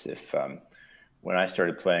ambiance. If when I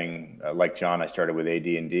started playing, like John, I started with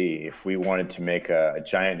AD&D. If we wanted to make a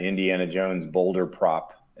giant Indiana Jones boulder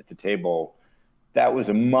prop at the table, that was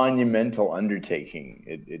a monumental undertaking.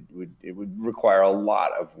 It would require a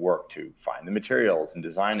lot of work to find the materials and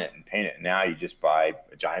design it and paint it. Now you just buy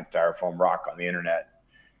a giant styrofoam rock on the internet,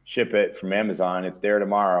 ship it from Amazon, it's there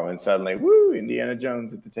tomorrow, and suddenly, woo, Indiana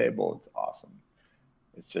Jones at the table. It's awesome.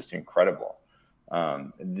 It's just incredible.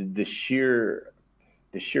 The sheer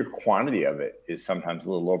quantity of it is sometimes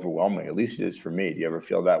a little overwhelming. At least it is for me. Do you ever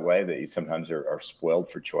feel that way, that you sometimes are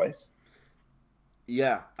spoiled for choice?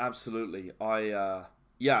 Yeah, absolutely. You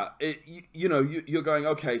know, you're going,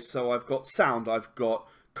 okay, so I've got sound, I've got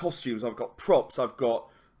costumes, I've got props, I've got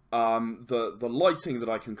the lighting that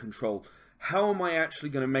I can control. How am I actually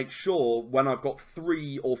going to make sure when I've got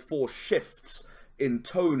 3 or 4 shifts in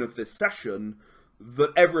tone of this session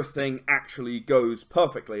that everything actually goes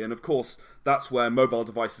perfectly? And of course, that's where mobile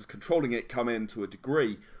devices controlling it come in to a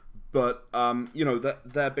degree. But, you know,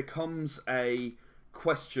 there becomes a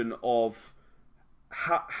question of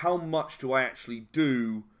how much do I actually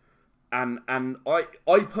do? And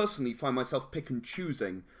I personally find myself pick and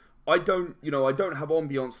choosing. I don't have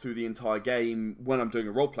ambiance through the entire game when I'm doing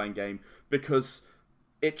a role-playing game because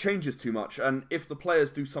it changes too much. And if the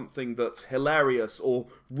players do something that's hilarious or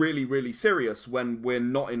really, really serious when we're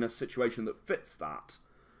not in a situation that fits that,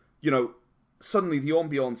 you know, suddenly the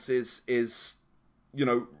ambiance is you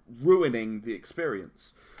know, ruining the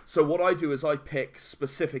experience. So what I do is I pick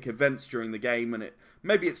specific events during the game, and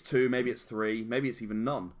maybe it's 2, maybe it's 3, maybe it's even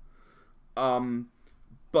none.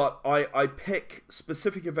 But I pick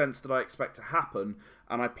specific events that I expect to happen,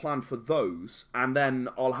 and I plan for those, and then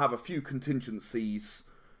I'll have a few contingencies,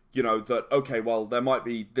 you know, that, okay, well, there might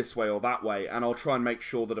be this way or that way, and I'll try and make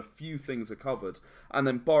sure that a few things are covered. And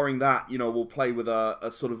then barring that, you know, we'll play with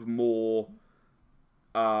a sort of more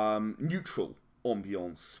neutral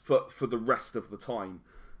ambience for the rest of the time.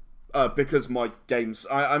 Because my games,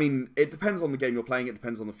 I mean, it depends on the game you're playing, it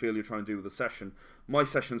depends on the feel you're trying to do with the session. My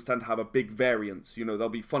sessions tend to have a big variance, you know, there'll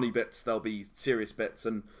be funny bits, there'll be serious bits,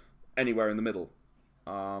 and anywhere in the middle.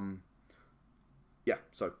 Yeah,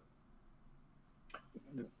 so.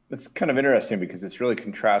 It's kind of interesting because it's really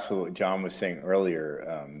contrasts with what John was saying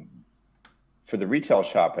earlier. For the retail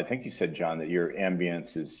shop, I think you said, John, that your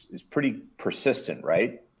ambience is pretty persistent,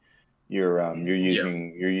 right? You're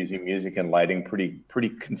using music and lighting pretty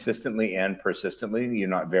consistently and persistently. You're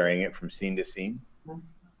not varying it from scene to scene.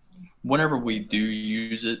 Whenever we do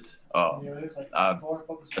use it,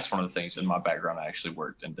 that's one of the things in my background. I actually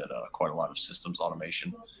worked and did quite a lot of systems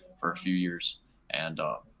automation for a few years, and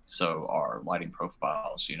so our lighting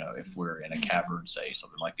profiles, if we're in a cavern, say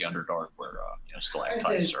something like the Underdark, where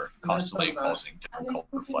stalactites are constantly causing different color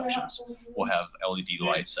reflections, we'll have LED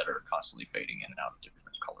lights that are constantly fading in and out of different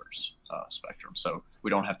colors spectrum. So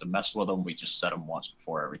we don't have to mess with them. We just set them once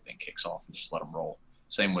before everything kicks off and just let them roll.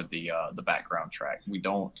 Same with the background track. We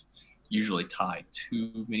don't usually tie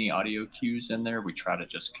too many audio cues in there. We try to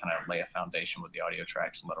just kind of lay a foundation with the audio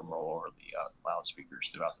tracks and let them roll over the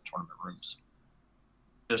loudspeakers throughout the tournament rooms.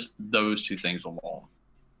 Just those two things alone,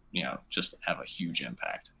 just have a huge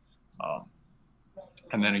impact.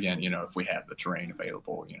 And then again, if we have the terrain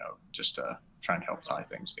available, just to try and help tie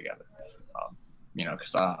things together.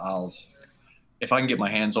 Because I'll if I can get my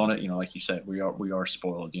hands on it, like you said, we are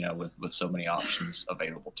spoiled, with so many options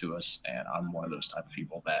available to us, and I'm one of those type of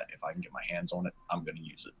people that if I can get my hands on it, I'm going to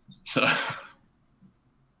use it. So.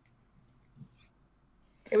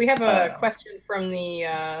 We have a question from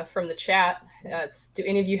the chat. Do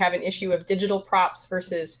any of you have an issue of digital props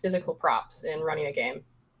versus physical props in running a game?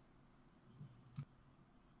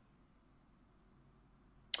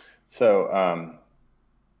 So,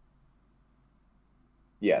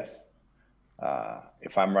 yes.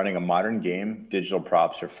 If I'm running a modern game, digital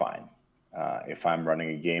props are fine. If I'm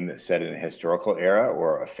running a game that's set in a historical era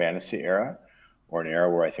or a fantasy era, or an era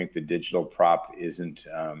where I think the digital prop isn't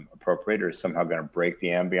appropriate or is somehow going to break the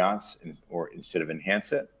ambiance or instead of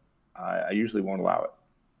enhance it, I usually won't allow it.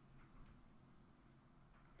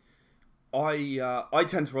 I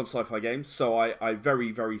tend to run sci-fi games, so I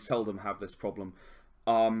very, very seldom have this problem.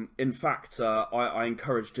 In fact, I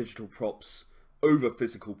encourage digital props over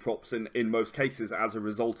physical props in most cases as a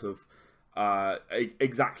result of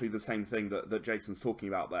exactly the same thing that Jason's talking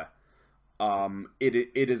about there.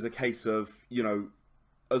 It is a case of,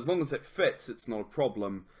 as long as it fits, it's not a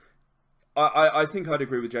problem. I think I'd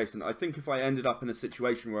agree with Jason. I think if I ended up in a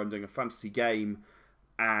situation where I'm doing a fantasy game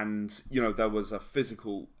and, there was a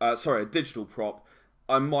digital prop,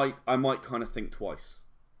 I might kind of think twice.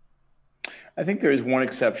 I think there is one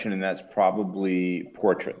exception, and that's probably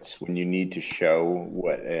portraits. When you need to show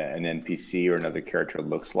what an NPC or another character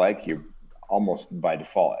looks like, you're almost by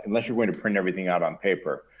default, unless you're going to print everything out on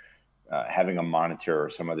paper, having a monitor or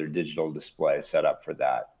some other digital display set up for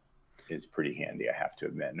that is pretty handy, I have to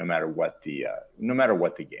admit, no matter what the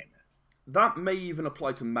game is. That may even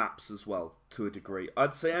apply to maps as well, to a degree.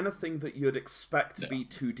 I'd say anything that you'd expect to be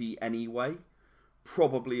 2D anyway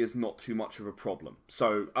probably is not too much of a problem.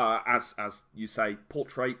 So, as you say,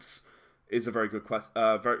 portraits is a very good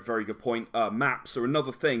very good point. Maps are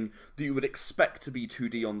another thing that you would expect to be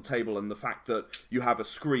 2D on the table, and the fact that you have a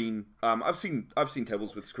screen. I've seen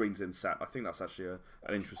tables with screens in set. I think that's actually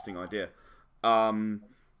an interesting idea. And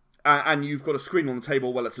you've got a screen on the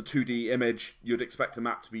table. Well, it's a 2D image. You'd expect a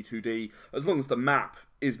map to be 2D, as long as the map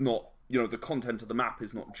is not, the content of the map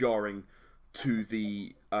is not jarring to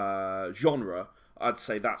the genre. I'd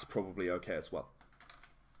say that's probably okay as well.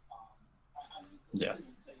 Yeah.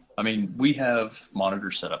 I mean, we have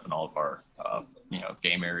monitors set up in all of our,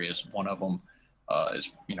 game areas. One of them is,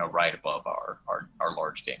 right above our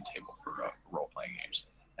large game table for role-playing games.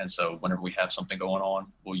 And so whenever we have something going on,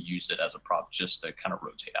 we'll use it as a prop just to kind of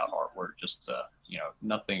rotate out artwork, just to,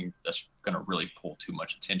 nothing that's going to really pull too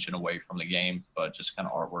much attention away from the game, but just kind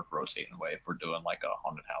of artwork rotating away. If we're doing like a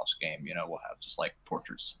haunted house game, we'll have just like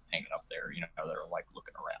portraits hanging up there, that are like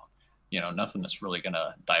looking around. Nothing that's really going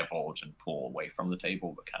to divulge and pull away from the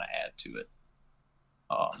table, but kind of add to it.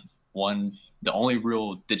 The only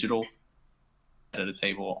real digital at a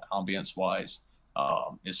table, ambience-wise,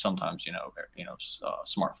 is sometimes,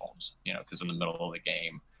 smartphones, because in the middle of the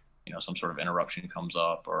game, some sort of interruption comes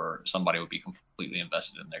up, or somebody would be completely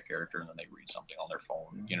invested in their character and then they read something on their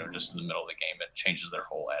phone, just in the middle of the game. It changes their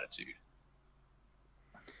whole attitude.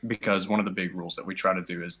 Because one of the big rules that we try to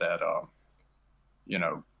do is that,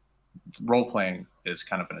 role-playing is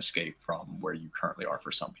kind of an escape from where you currently are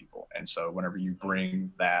for some people. And so whenever you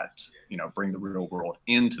bring that, bring the real world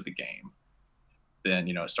into the game, then,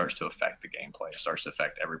 it starts to affect the gameplay. It starts to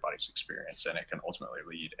affect everybody's experience, and it can ultimately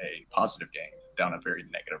lead a positive game down a very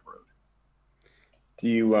negative road. Do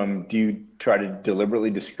you try to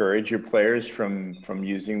deliberately discourage your players from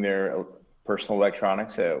using their personal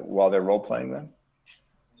electronics while they're role-playing them?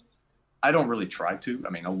 I don't really try to.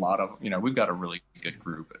 I mean, a lot of, we've got a really good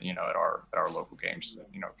group, at our local games,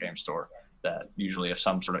 game store, that usually if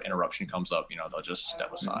some sort of interruption comes up, they'll just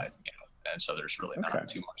step aside, and so there's really not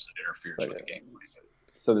too much that interferes with the game.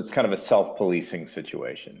 So it's kind of a self-policing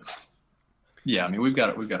situation. Yeah, I mean we've got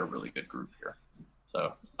a really good group here,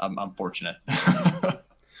 so I'm fortunate.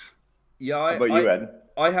 Yeah, How about you, Ed?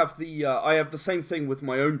 I have the same thing with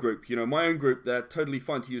my own group. You know, my own group, they're totally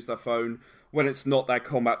fine to use their phone when it's not their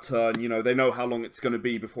combat turn. You know, they know how long it's going to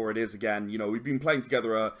be before it is again. You know, we've been playing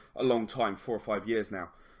together a long time, 4 or 5 years now.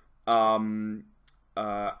 And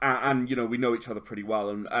you know, we know each other pretty well,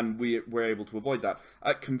 and we're able to avoid that.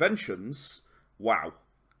 At conventions, wow.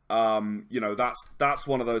 You know, that's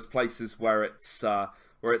one of those places where it's a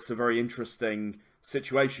very interesting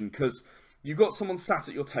situation, because you've got someone sat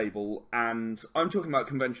at your table, and I'm talking about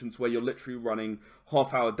conventions where you're literally running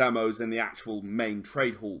half-hour demos in the actual main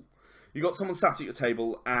trade hall. You've got someone sat at your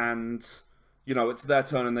table, and, you know, it's their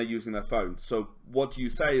turn and they're using their phone. So what do you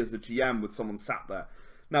say as a GM with someone sat there?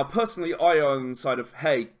 Now, personally, I am on the side of,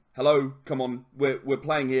 hey, hello, come on, we're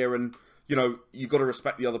playing here, and, you know, you've got to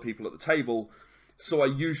respect the other people at the table. So I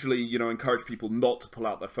usually, you know, encourage people not to pull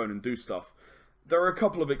out their phone and do stuff. There are a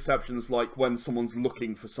couple of exceptions, like when someone's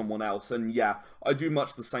looking for someone else, and yeah, I do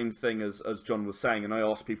much the same thing as John was saying, and I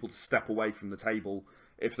ask people to step away from the table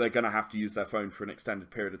if they're going to have to use their phone for an extended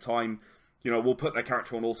period of time. You know, we'll put their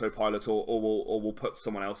character on autopilot, or we'll put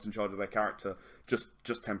someone else in charge of their character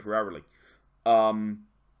just temporarily.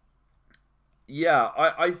 Yeah,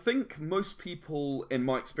 I think most people, in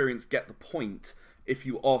my experience, get the point if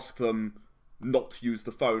you ask them not to use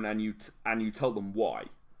the phone and you tell them why.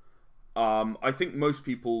 I think most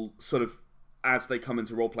people sort of, as they come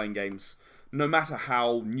into role-playing games, no matter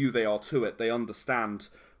how new they are to it, they understand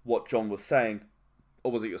what John was saying,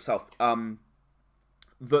 or was it yourself?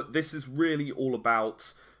 That this is really all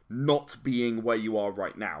about not being where you are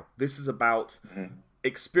right now. This is about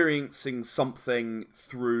experiencing something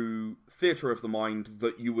through theatre of the mind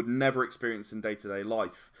that you would never experience in day-to-day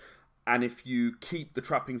life. And if you keep the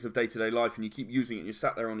trappings of day-to-day life and you keep using it and you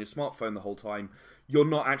sat there on your smartphone the whole time, you're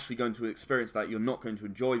not actually going to experience that. You're not going to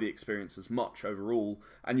enjoy the experience as much overall,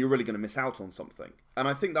 and you're really going to miss out on something. And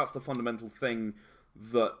I think that's the fundamental thing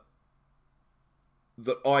that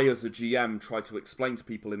I, as a GM, try to explain to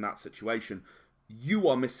people in that situation. You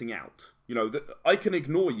are missing out. You know, I can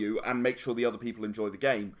ignore you and make sure the other people enjoy the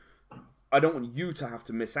game. I don't want you to have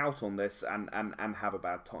to miss out on this and have a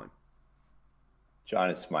bad time. John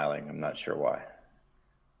is smiling. I'm not sure why.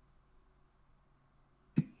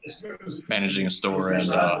 Managing a store and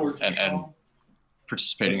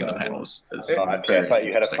participating in the panels. I thought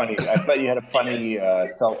you had a funny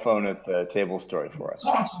cell phone at the table story for us.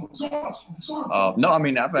 No, I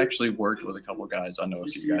mean, I've actually worked with a couple of guys. I know a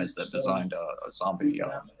few guys that designed a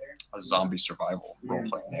zombie survival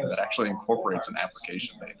role-playing game that actually incorporates an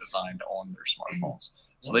application they designed on their smartphones.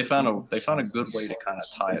 So they found a good way to kind of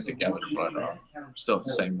tie it together, but still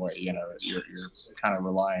the same way. You know, you're kind of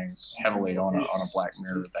relying heavily on a black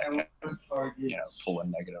mirror that can, you know, pull a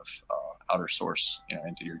negative outer source, you know,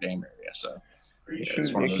 into your game area. So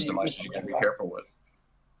it's one of those devices you got to be careful with.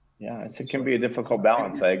 Yeah, it can be a difficult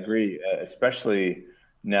balance. I agree, especially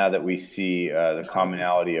now that we see the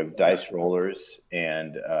commonality of dice rollers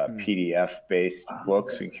and PDF-based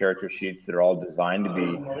books and character sheets that are all designed to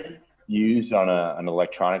be used on an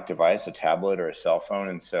electronic device, a tablet or a cell phone,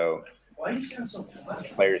 and so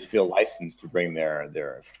players feel licensed to bring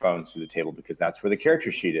their phones to the table because that's where the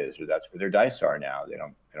character sheet is, or that's where their dice are now. They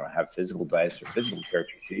don't have physical dice or physical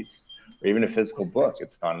character sheets, or even a physical book.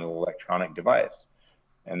 It's on an electronic device,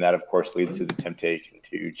 and that of course leads to the temptation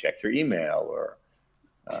to check your email or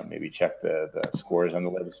maybe check the scores on the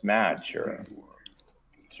latest match, or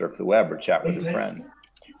surf the web, or chat with a friend.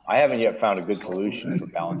 I haven't yet found a good solution for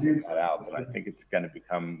balancing that out, but I think it's going to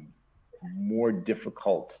become more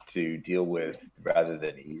difficult to deal with rather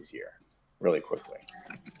than easier, really quickly.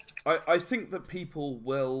 I think that people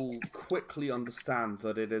will quickly understand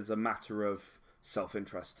that it is a matter of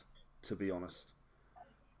self-interest, to be honest.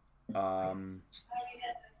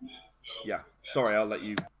 Yeah, sorry, I'll let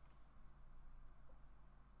you.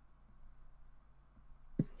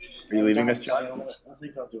 Are you leaving us, John? I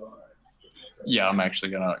think I'll do all right. Yeah, I'm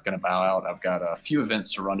actually gonna bow out. I've got a few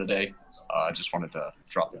events to run today. I just wanted to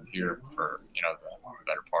drop in here for, you know, the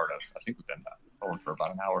better part of, I think we've been going for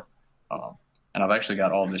about an hour. And I've actually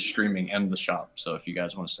got all this streaming in the shop. So if you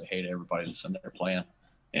guys want to say hey to everybody that's in there playing,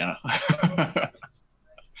 yeah.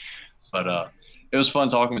 But it was fun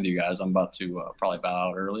talking with you guys. I'm about to probably bow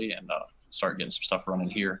out early and start getting some stuff running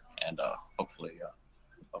here. And hopefully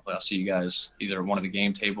I'll see you guys either at one of the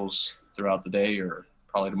game tables throughout the day or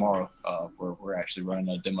probably tomorrow. We're actually running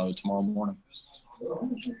a demo tomorrow morning.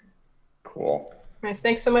 Cool. Nice.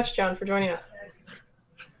 Thanks so much, John, for joining us.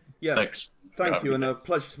 Yes. Thanks. Thank you, and a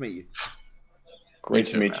pleasure to meet you. Great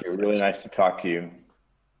to meet you. Really nice to talk to you.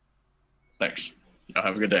 Thanks. Y'all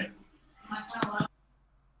have a good day.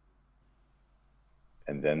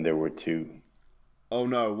 And then there were two. Oh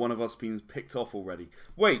no, one of us being picked off already.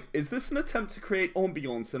 Wait, is this an attempt to create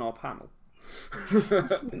ambience in our panel?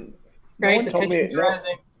 Right, the tension's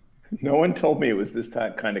rising. No one told me it was this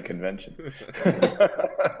kind of convention.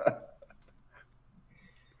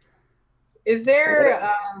 Is there?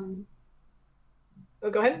 Oh,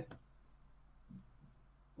 go ahead.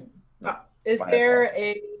 Is there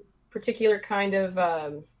a particular kind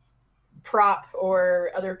of prop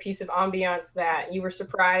or other piece of ambiance that you were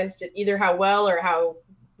surprised at either how well or how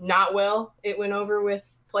not well it went over with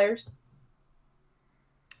players?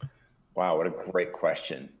 Wow, what a great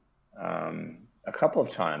question. A couple of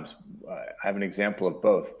times. I have an example of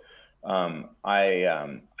both.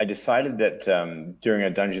 I decided that during a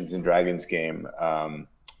Dungeons and Dragons game,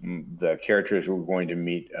 the characters were going to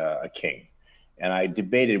meet a king, and I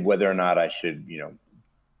debated whether or not I should,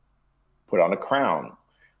 put on a crown,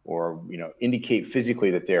 or indicate physically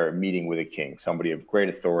that they're meeting with a king, somebody of great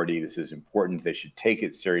authority. This is important. They should take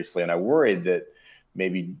it seriously. And I worried that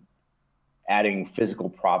maybe adding physical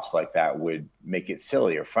props like that would make it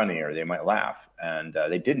silly or funny, or they might laugh. And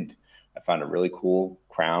they didn't. I found a really cool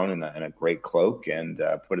crown and a great cloak, and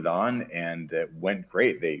put it on, and it went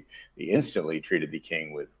great. They instantly treated the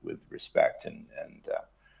king with respect, and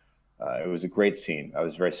it was a great scene. I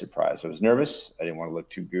was very surprised. I was nervous. I didn't want to look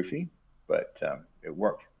too goofy, but it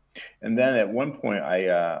worked. And then at one point,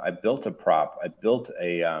 I built a prop. I built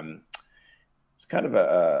it's kind of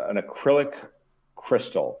an acrylic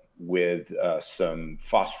crystal with some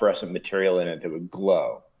phosphorescent material in it that would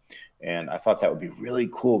glow. And I thought that would be really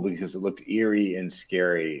cool because it looked eerie and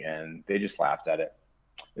scary, and they just laughed at it.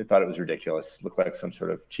 They thought it was ridiculous. It looked like some sort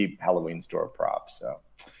of cheap Halloween store prop. So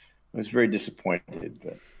I was very disappointed,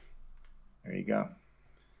 but there you go.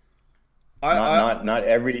 Not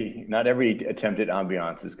every attempt at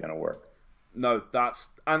ambiance is going to work. No, that's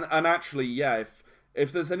and actually, yeah.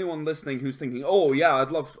 If there's anyone listening who's thinking, oh yeah, I'd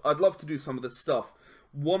love to do some of this stuff.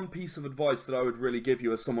 One piece of advice that I would really give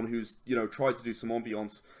you as someone who's tried to do some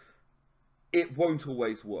ambiance, it won't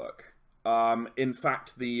always work. In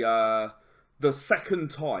fact, the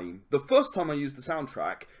second time, the first time I used the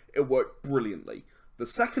soundtrack, it worked brilliantly. The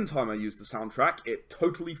second time I used the soundtrack, it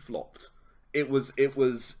totally flopped. It was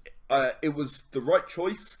the right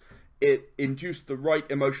choice. It induced the right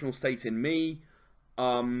emotional state in me,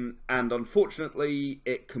 and unfortunately,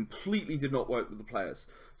 it completely did not work with the players.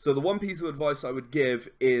 So the one piece of advice I would give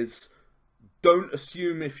is, don't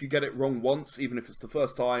assume if you get it wrong once, even if it's the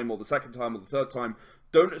first time or the second time or the third time,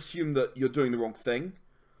 don't assume that you're doing the wrong thing.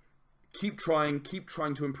 Keep trying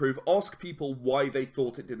to improve. Ask people why they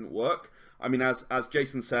thought it didn't work. I mean, as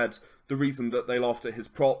Jason said, the reason that they laughed at his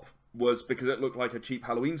prop was because it looked like a cheap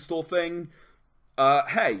Halloween store thing.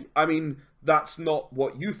 Hey, I mean, that's not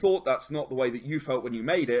what you thought, that's not the way that you felt when you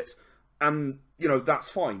made it, and, that's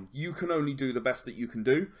fine. You can only do the best that you can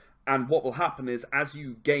do, and what will happen is, as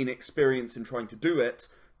you gain experience in trying to do it,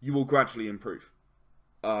 you will gradually improve.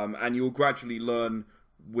 And you'll gradually learn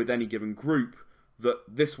with any given group that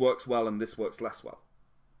this works well and this works less well.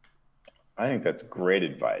 I think that's great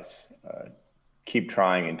advice. Keep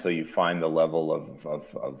trying until you find the level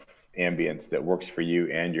of ambience that works for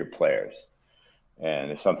you and your players.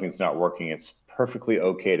 And if something's not working, it's perfectly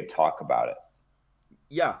okay to talk about it.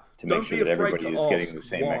 Yeah. To make sure that everybody is getting the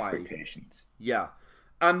same expectations. Yeah.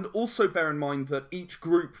 And also bear in mind that each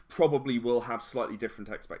group probably will have slightly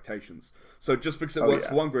different expectations. So just because it works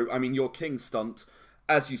for one group, I mean, your king stunt,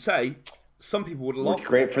 as you say, some people would have loved it.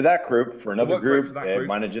 Great for that group. For another group, it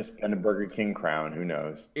might have just been a Burger King crown. Who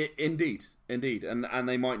knows? Indeed. And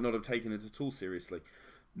they might not have taken it at all seriously.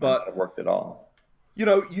 But it worked at all.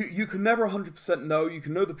 You can never 100% know. You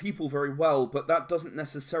can know the people very well, but that doesn't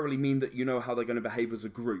necessarily mean that you know how they're going to behave as a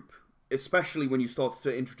group, especially when you start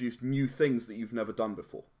to introduce new things that you've never done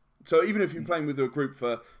before. So even if you're playing with a group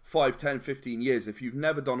for 5, 10, 15 years, if you've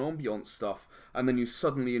never done ambiance stuff and then you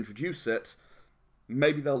suddenly introduce it,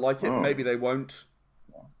 maybe they'll like it, maybe they won't.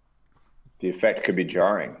 The effect could be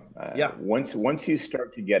jarring. Yeah. Once you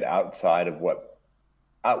start to get outside of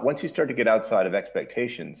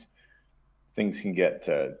expectations, things can get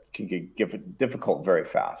difficult very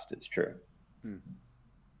fast. It's true.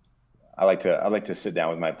 I like to sit down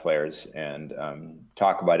with my players and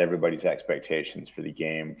talk about everybody's expectations for the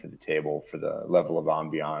game, for the table, for the level of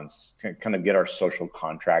ambiance, to kind of get our social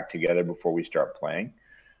contract together before we start playing.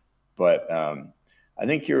 But I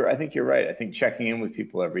think you're right. I think checking in with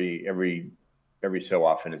people every so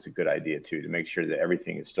often is a good idea too, to make sure that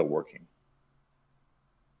everything is still working.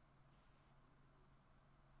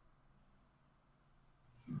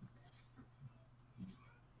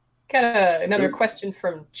 Got another question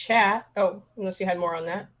from chat. Oh, unless you had more on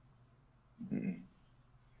that.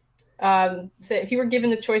 So if you were given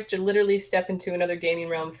the choice to literally step into another gaming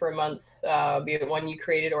realm for a month, be it one you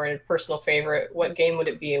created or a personal favorite, what game would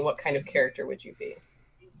it be and what kind of character would you be?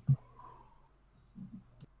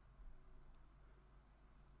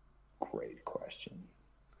 Great question.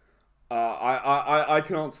 I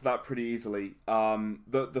can answer that pretty easily.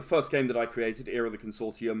 The first game that I created, Era the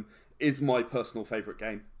Consortium, is my personal favorite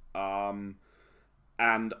game.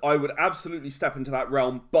 And I would absolutely step into that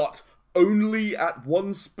realm, but only at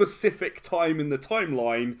one specific time in the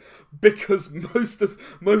timeline, because most of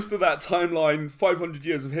that timeline, 500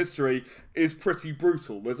 years of history, is pretty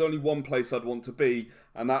brutal. There's only one place I'd want to be,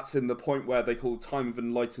 and that's in the point where they call the Time of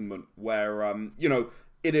Enlightenment, where you know,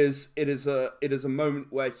 it is a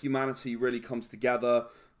moment where humanity really comes together.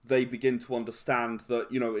 They begin to understand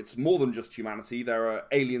that, you know, it's more than just humanity. There are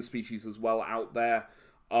alien species as well out there.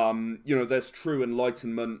 You know, there's true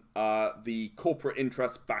enlightenment. The corporate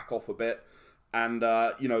interests back off a bit, and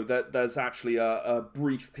you know, there's actually a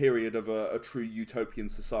brief period of a true utopian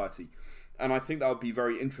society, and I think that would be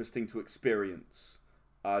very interesting to experience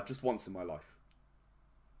just once in my life.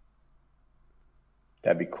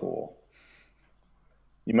 That'd be cool.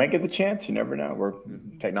 You might get the chance. You never know.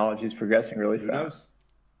 Technology is progressing really fast.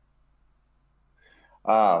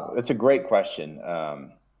 Who knows? That's a great question.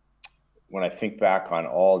 When I think back on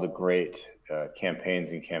all the great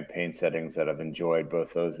campaigns and campaign settings that I've enjoyed,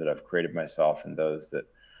 both those that I've created myself and those that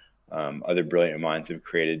other brilliant minds have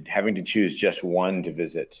created, having to choose just one to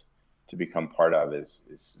visit, to become part of, is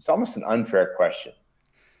it's almost an unfair question.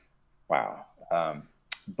 Wow.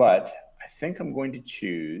 But I think I'm going to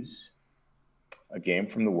choose a game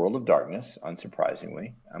from the world of darkness,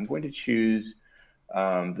 unsurprisingly. I'm going to choose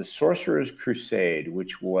the Sorcerer's Crusade,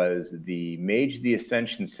 which was the Mage the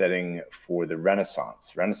Ascension setting for the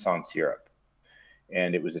Renaissance Europe.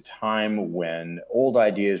 And it was a time when old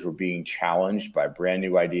ideas were being challenged by brand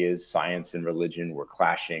new ideas. Science and religion were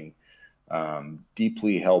clashing.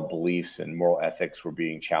 Deeply held beliefs and moral ethics were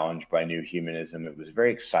being challenged by new humanism. It was a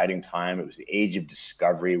very exciting time. It was the age of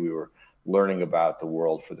discovery. We were learning about the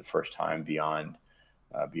world for the first time beyond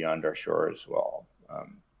our shores. Well,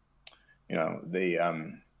 you know,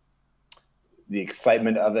 the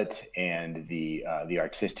excitement of it and the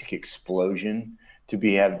artistic explosion to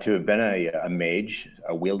have been a mage,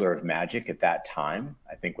 a wielder of magic at that time,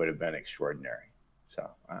 I think would have been extraordinary. So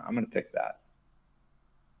I'm going to pick that.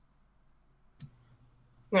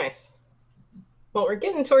 Nice. Well, we're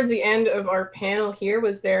getting towards the end of our panel here.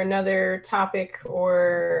 Was there another topic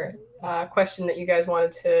or question that you guys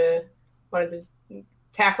wanted to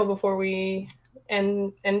tackle before we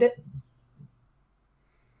end it?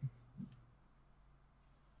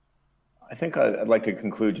 I think I'd like to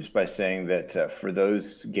conclude just by saying that for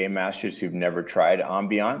those game masters who've never tried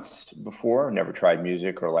Ambience before, never tried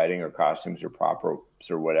music or lighting or costumes or props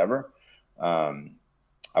or whatever,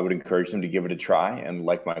 I would encourage them to give it a try. And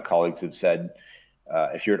like my colleagues have said,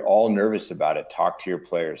 if you're at all nervous about it, talk to your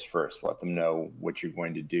players first. Let them know what you're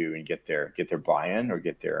going to do and get their buy-in or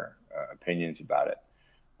get their opinions about it.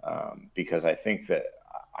 Because I think that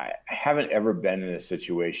I haven't ever been in a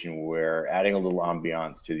situation where adding a little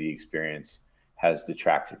ambiance to the experience has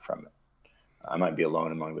detracted from it. I might be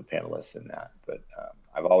alone among the panelists in that, but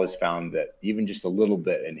I've always found that even just a little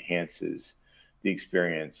bit enhances the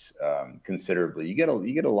experience considerably. You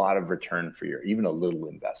get a lot of return for your even a little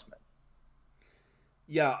investment.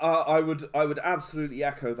 Yeah, I would absolutely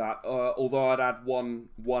echo that. Although I'd add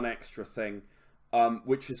one extra thing,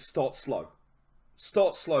 which is start slow.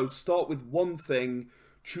 Start slow. Start with one thing.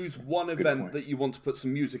 Choose one event that you want to put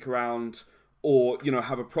some music around, or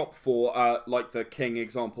have a prop for. Like the King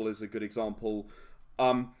example is a good example.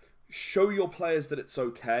 Show your players that it's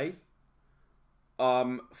okay.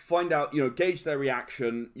 Find out, gauge their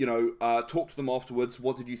reaction. Talk to them afterwards.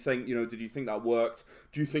 What did you think? Did you think that worked?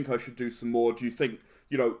 Do you think I should do some more? Do you think,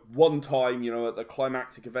 one time, at the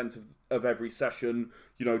climactic event of every session,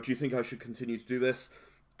 do you think I should continue to do this?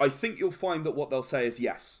 I think you'll find that what they'll say is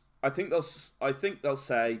yes. I think they'll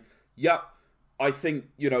say, yep. I think,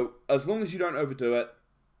 as long as you don't overdo it,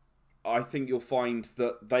 I think you'll find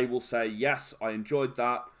that they will say, yes, I enjoyed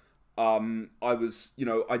that.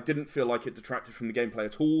 I didn't feel like it detracted from the gameplay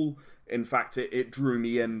at all. In fact, it drew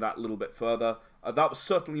me in that little bit further. That was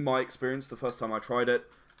certainly my experience the first time I tried it.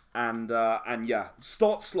 And yeah,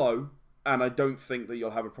 start slow, and I don't think that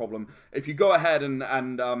you'll have a problem. If you go ahead and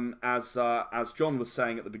as John was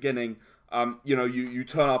saying at the beginning, you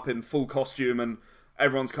turn up in full costume and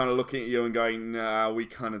everyone's kind of looking at you and going, nah, we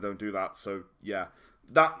kind of don't do that. So yeah,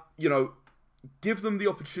 that, give them the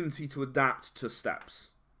opportunity to adapt to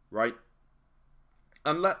steps. right?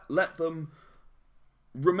 And let them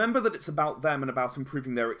remember that it's about them and about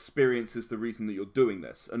improving their experience is the reason that you're doing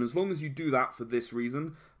this. And as long as you do that for this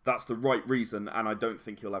reason, that's the right reason, and I don't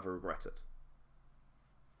think you'll ever regret it.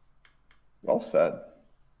 Well said.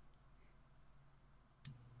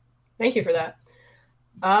 Thank you for that.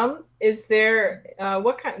 Is there,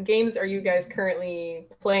 what kind of games are you guys currently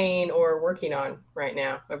playing or working on right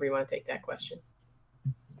now? However you want to take that question.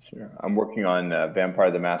 Sure. I'm working on Vampire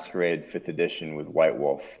the Masquerade 5th edition with White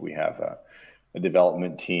Wolf. We have a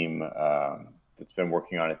development team that's been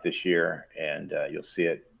working on it this year, and you'll see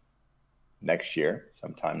it next year,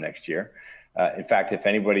 sometime next year. In fact, if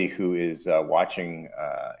anybody who is watching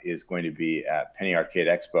is going to be at Penny Arcade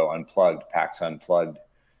Expo Unplugged, PAX Unplugged,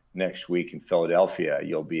 next week in Philadelphia,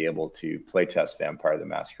 you'll be able to playtest Vampire the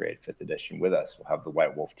Masquerade 5th edition with us. We'll have the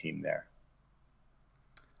White Wolf team there.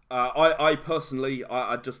 I personally,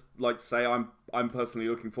 I'd just like to say I'm personally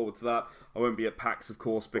looking forward to that. I won't be at PAX, of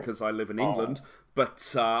course, because I live in England,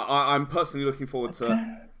 but I'm personally looking forward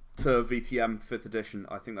to VTM 5th edition.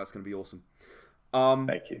 I think that's going to be awesome.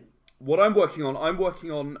 Thank you. What I'm working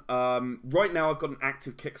on right now. I've got an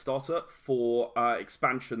active Kickstarter for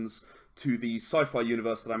expansions to the sci-fi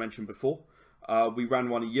universe that I mentioned before. We ran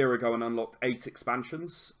one a year ago and unlocked 8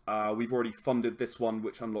 expansions. We've already funded this one,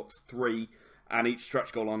 which unlocks 3. And each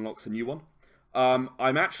stretch goal unlocks a new one.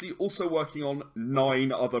 I'm actually also working on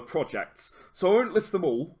 9 other projects. So I won't list them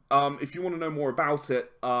all. If you want to know more about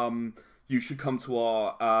it, you should come to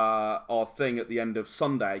our thing at the end of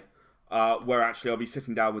Sunday, where actually I'll be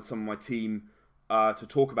sitting down with some of my team to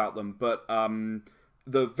talk about them. But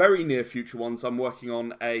the very near future ones, I'm working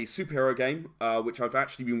on a superhero game, which I've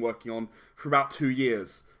actually been working on for about 2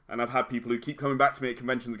 years. And I've had people who keep coming back to me at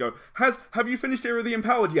conventions and go, have you finished Era of the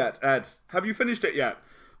Empowered yet, Ed? Have you finished it yet?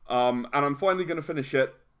 And I'm finally going to finish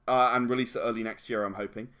it and release it early next year, I'm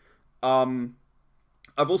hoping.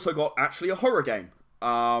 I've also got actually a horror game,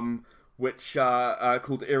 which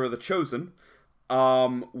called Era the Chosen,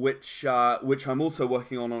 which I'm also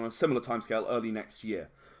working on a similar timescale early next year.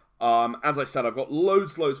 As I said, I've got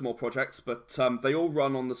loads more projects, but they all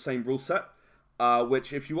run on the same rule set,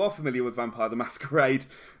 which, if you are familiar with Vampire the Masquerade,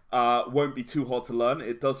 won't be too hard to learn.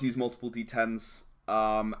 It does use multiple D10s,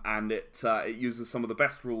 and it uses some of the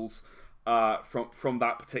best rules from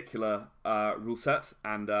that particular rule set,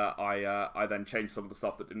 and I then changed some of the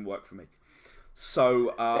stuff that didn't work for me. So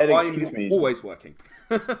Ed, I'm always working.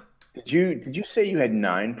 Did you say you had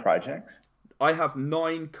 9 projects? I have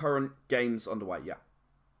 9 current games underway. Yeah.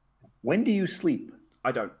 When do you sleep?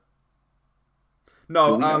 I don't.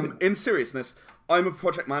 No, in seriousness, I'm a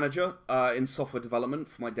project manager in software development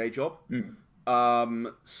for my day job.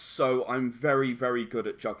 So I'm very, very good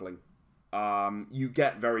at juggling. You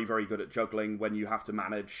get very, very good at juggling when you have to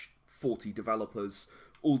manage 40 developers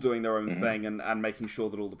all doing their own thing and making sure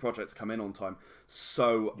that all the projects come in on time.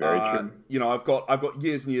 So, you know, I've got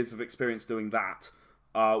years and years of experience doing that.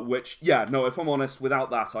 Which, yeah, no, if I'm honest, without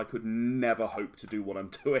that, I could never hope to do what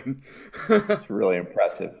I'm doing. It's really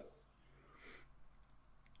impressive.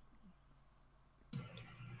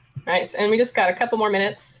 Nice. And we just got a couple more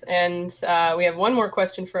minutes, and we have one more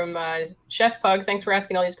question from Chef Pug. Thanks for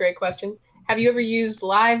asking all these great questions. Have you ever used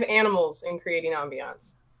live animals in creating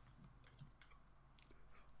ambiance?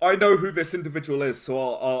 I know who this individual is, so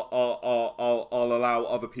I'll allow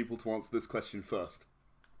other people to answer this question first.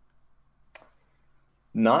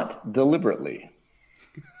 Not deliberately.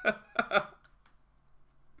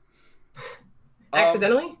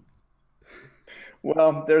 Accidentally?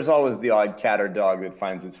 Well, there's always the odd cat or dog that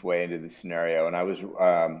finds its way into the scenario, and I was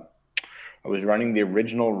running the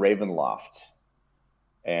original Ravenloft,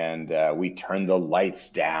 and we turned the lights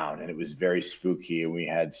down, and it was very spooky, and we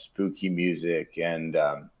had spooky music, and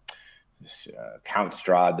Count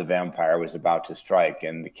Strahd the vampire was about to strike,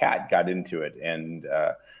 and the cat got into it and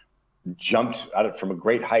jumped out from a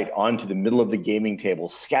great height onto the middle of the gaming table,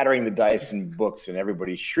 scattering the dice and books, and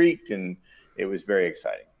everybody shrieked, and it was very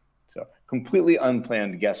exciting. So completely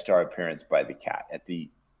unplanned guest star appearance by the cat at the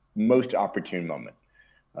most opportune moment.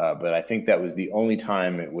 But I think that was the only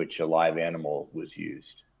time at which a live animal was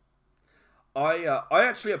used. I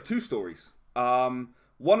actually have 2 stories.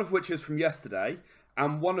 One of which is from yesterday,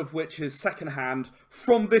 and one of which is secondhand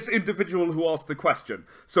from this individual who asked the question.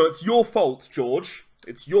 So it's your fault, George.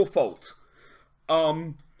 It's your fault.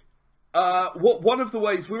 One of the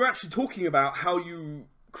ways we were actually talking about how you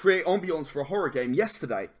create ambience for a horror game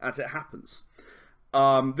yesterday, as it happens.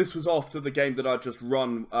 This was after the game that I just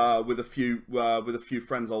run with a few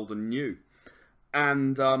friends, old and new,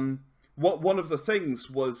 and one of the things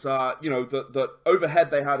was you know, that overhead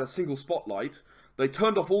they had a single spotlight. They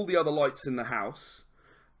turned off all the other lights in the house,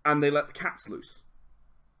 and they let the cats loose.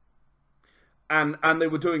 And they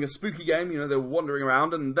were doing a spooky game, you know, they were wandering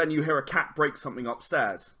around, and then you hear a cat break something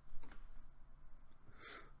upstairs.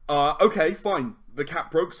 Okay, fine. The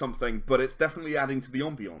cat broke something, but it's definitely adding to the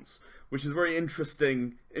ambience, which is a very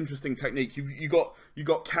interesting technique. You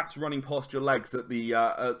got cats running past your legs at the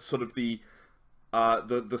sort of the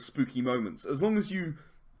spooky moments. As long as you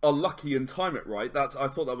are lucky and time it right, I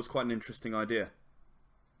thought that was quite an interesting idea.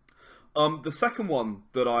 The second one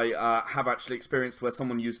that I have actually experienced where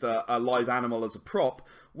someone used a live animal as a prop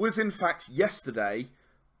was in fact yesterday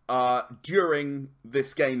during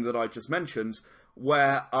this game that I just mentioned,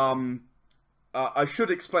 where I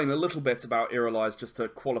should explain a little bit about Era Lies just to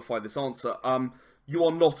qualify this answer. You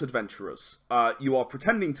are not adventurers. You are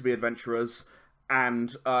pretending to be adventurers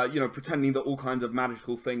and, you know, pretending that all kinds of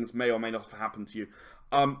magical things may or may not have happened to you.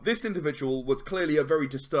 This individual was clearly a very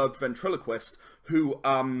disturbed ventriloquist who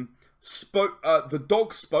spoke. The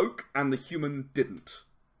dog spoke and the human didn't.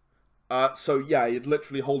 So yeah, he'd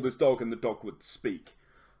literally hold his dog and the dog would speak.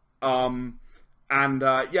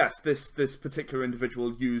 Yes, this particular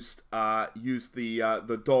individual used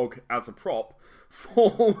the dog as a prop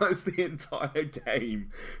for almost the entire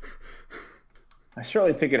game. I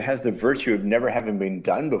certainly think it has the virtue of never having been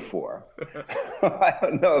done before. I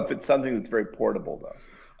don't know if it's something that's very portable, though.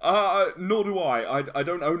 Nor do I. I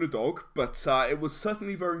don't own a dog, but it was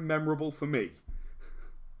certainly very memorable for me.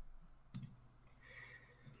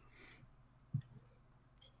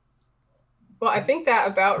 Well, I think that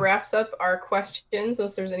about wraps up our questions,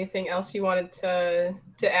 unless there's anything else you wanted to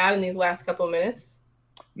add in these last couple of minutes.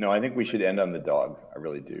 No, I think we should end on the dog. I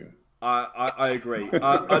really do. I agree.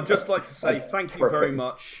 I'd just like to say thank you very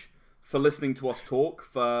much for listening to us talk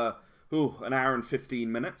for an hour and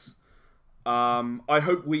 15 minutes. I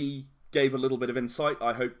hope we gave a little bit of insight.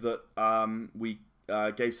 I hope that we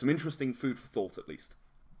gave some interesting food for thought, at least.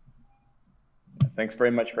 Thanks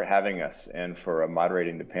very much for having us and for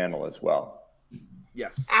moderating the panel as well.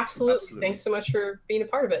 Yes. Absolutely. Thanks so much for being a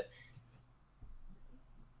part of it.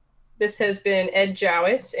 This has been Ed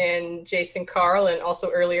Jowett and Jason Carl, and also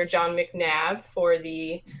earlier John McNabb for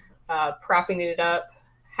the Propping It Up,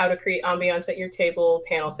 How to Create Ambience at Your Table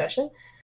panel session.